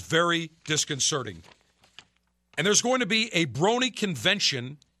 This is very disconcerting. And there's going to be a brony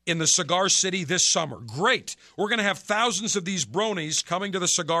convention in the Cigar City this summer. Great. We're going to have thousands of these bronies coming to the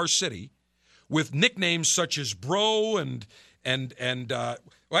Cigar City with nicknames such as Bro and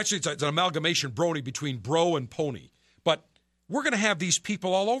well, actually, it's an amalgamation brony between bro and pony. But we're going to have these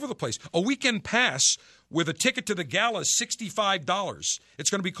people all over the place. A weekend pass with a ticket to the gala is $65. It's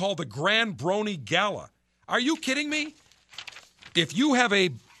going to be called the Grand Brony Gala. Are you kidding me? If you have a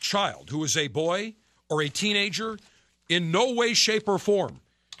child who is a boy or a teenager, in no way, shape, or form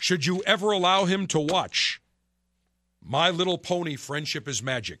should you ever allow him to watch My Little Pony Friendship is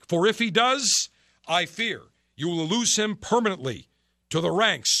Magic. For if he does, I fear you will lose him permanently to the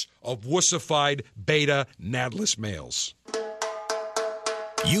ranks of wussified beta nadless males.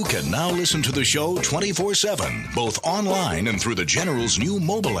 You can now listen to the show 24/7, both online and through the General's new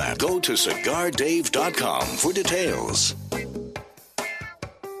mobile app. Go to CigarDave.com for details.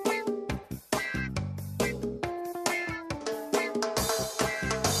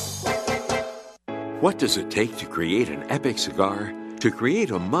 What does it take to create an epic cigar? To create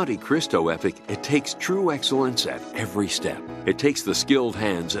a Monte Cristo epic, it takes true excellence at every step. It takes the skilled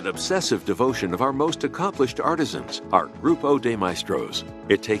hands and obsessive devotion of our most accomplished artisans, our Grupo de Maestros.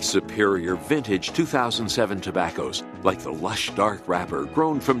 It takes superior vintage 2007 tobaccos, like the lush dark wrapper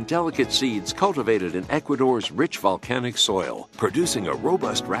grown from delicate seeds cultivated in Ecuador's rich volcanic soil, producing a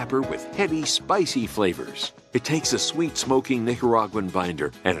robust wrapper with heady, spicy flavors. It takes a sweet smoking Nicaraguan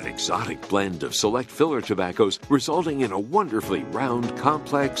binder and an exotic blend of select filler tobaccos, resulting in a wonderfully round,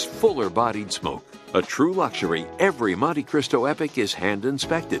 complex, fuller-bodied smoke. A true luxury, every Monte Cristo Epic is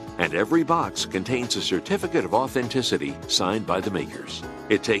hand-inspected, and every box contains a certificate of authenticity signed by the makers.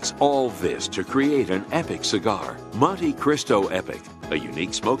 It takes all this to create an epic cigar. Monte Cristo Epic, a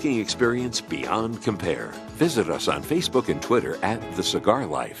unique smoking experience beyond compare. Visit us on Facebook and Twitter at The Cigar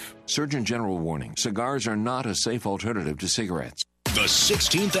Life. Surgeon General warning, cigars are not a safe alternative to cigarettes. The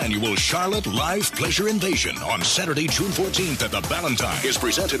 16th Annual Charlotte Live Pleasure Invasion on Saturday, June 14th at the Ballantine is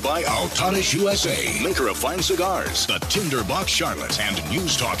presented by Altadis USA, maker of fine cigars, the Tinderbox Charlotte, and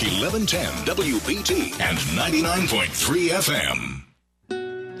News Talk 1110 WPT and 99.3 FM.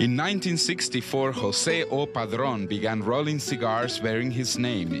 In 1964, Jose O. Padron began rolling cigars bearing his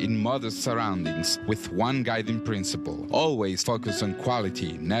name in modest surroundings with one guiding principle: always focus on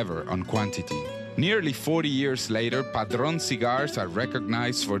quality, never on quantity. Nearly 40 years later, Padron cigars are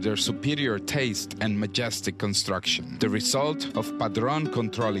recognized for their superior taste and majestic construction, the result of Padron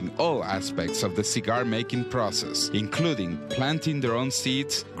controlling all aspects of the cigar-making process, including planting their own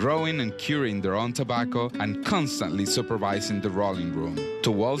seeds, growing and curing their own tobacco, and constantly supervising the rolling room.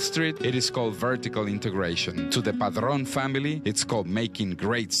 To Wall Street, it is called vertical integration. To the Padron family, it's called making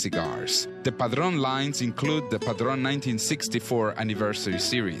great cigars. The Padron lines include the Padron 1964 Anniversary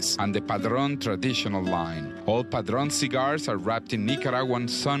Series and the Padron Traditional line. All Padron cigars are wrapped in Nicaraguan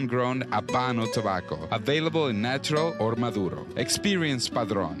sun-grown Habano tobacco, available in natural or Maduro. Experience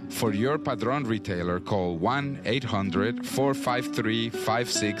Padron. For your Padron retailer, call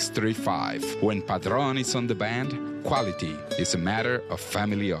 1-800-453-5635. When Padron is on the band, quality is a matter of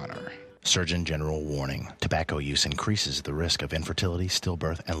family honor. Surgeon General warning. Tobacco use increases the risk of infertility,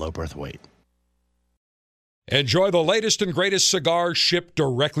 stillbirth, and low birth weight. Enjoy the latest and greatest cigars shipped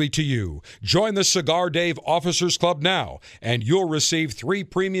directly to you. Join the Cigar Dave Officers Club now, and you'll receive 3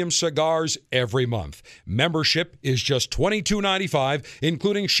 premium cigars every month. Membership is just $22.95,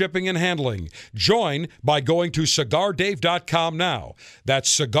 including shipping and handling. Join by going to CigarDave.com now.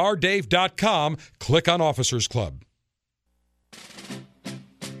 That's CigarDave.com. Click on Officers Club.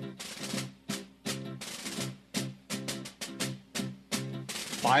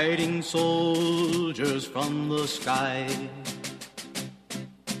 Fighting soldiers from the sky,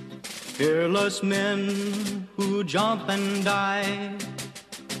 fearless men who jump and die,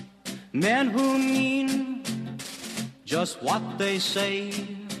 Men who mean just what they say,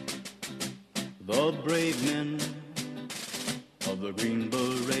 the brave men of the Green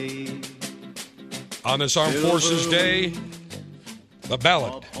Beret. On this Armed Forces Day, the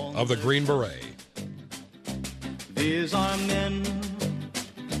Ballad of the Green Beret. These are men,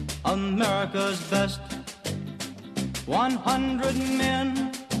 America's best. 100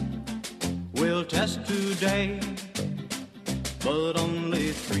 men will test today, but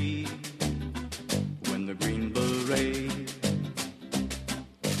only 3 win the Green Beret.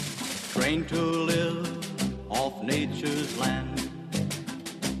 Trained to live off nature's land,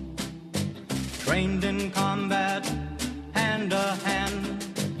 trained in combat hand to hand.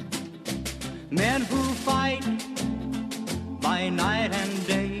 Men who fight by night and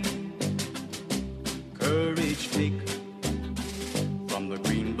day, courage take from the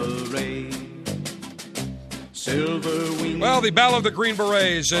Green Beret. Silver wings. Well, the Ballad of the Green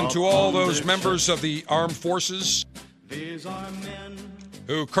Berets, and to all those members of the armed forces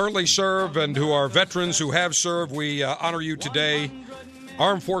who currently serve and who are veterans who have served, we honor you today.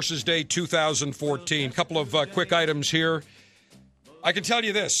 Armed Forces Day 2014. Couple of quick items here. I can tell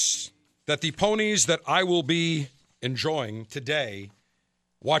you this, that the ponies that I will be enjoying today,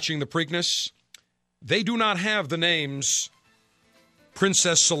 watching the Preakness, they do not have the names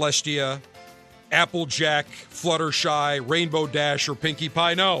Princess Celestia, Applejack, Fluttershy, Rainbow Dash, or Pinkie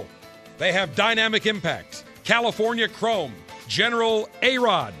Pie. No, they have Dynamic Impact, California Chrome, General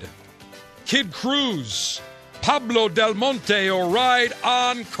A-Rod, Kid Cruz, Pablo Del Monte, or Ride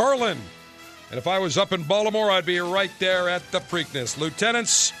on Carlin. And if I was up in Baltimore, I'd be right there at the Preakness.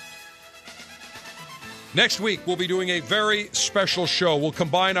 Lieutenants, next week we'll be doing a very special show. We'll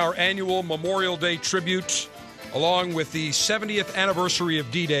combine our annual Memorial Day tribute along with the 70th anniversary of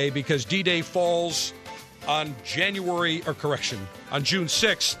D-Day, because D-Day falls on June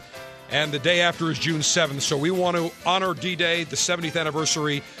 6th, and the day after is June 7th. So we want to honor D-Day, the 70th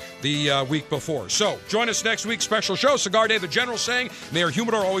anniversary, the week before. So join us next week, special show. Cigar Day, the General saying, Mayor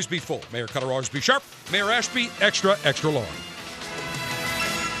Humidor always be full. Mayor Cutter always be sharp. Mayor Ashby, extra, extra long.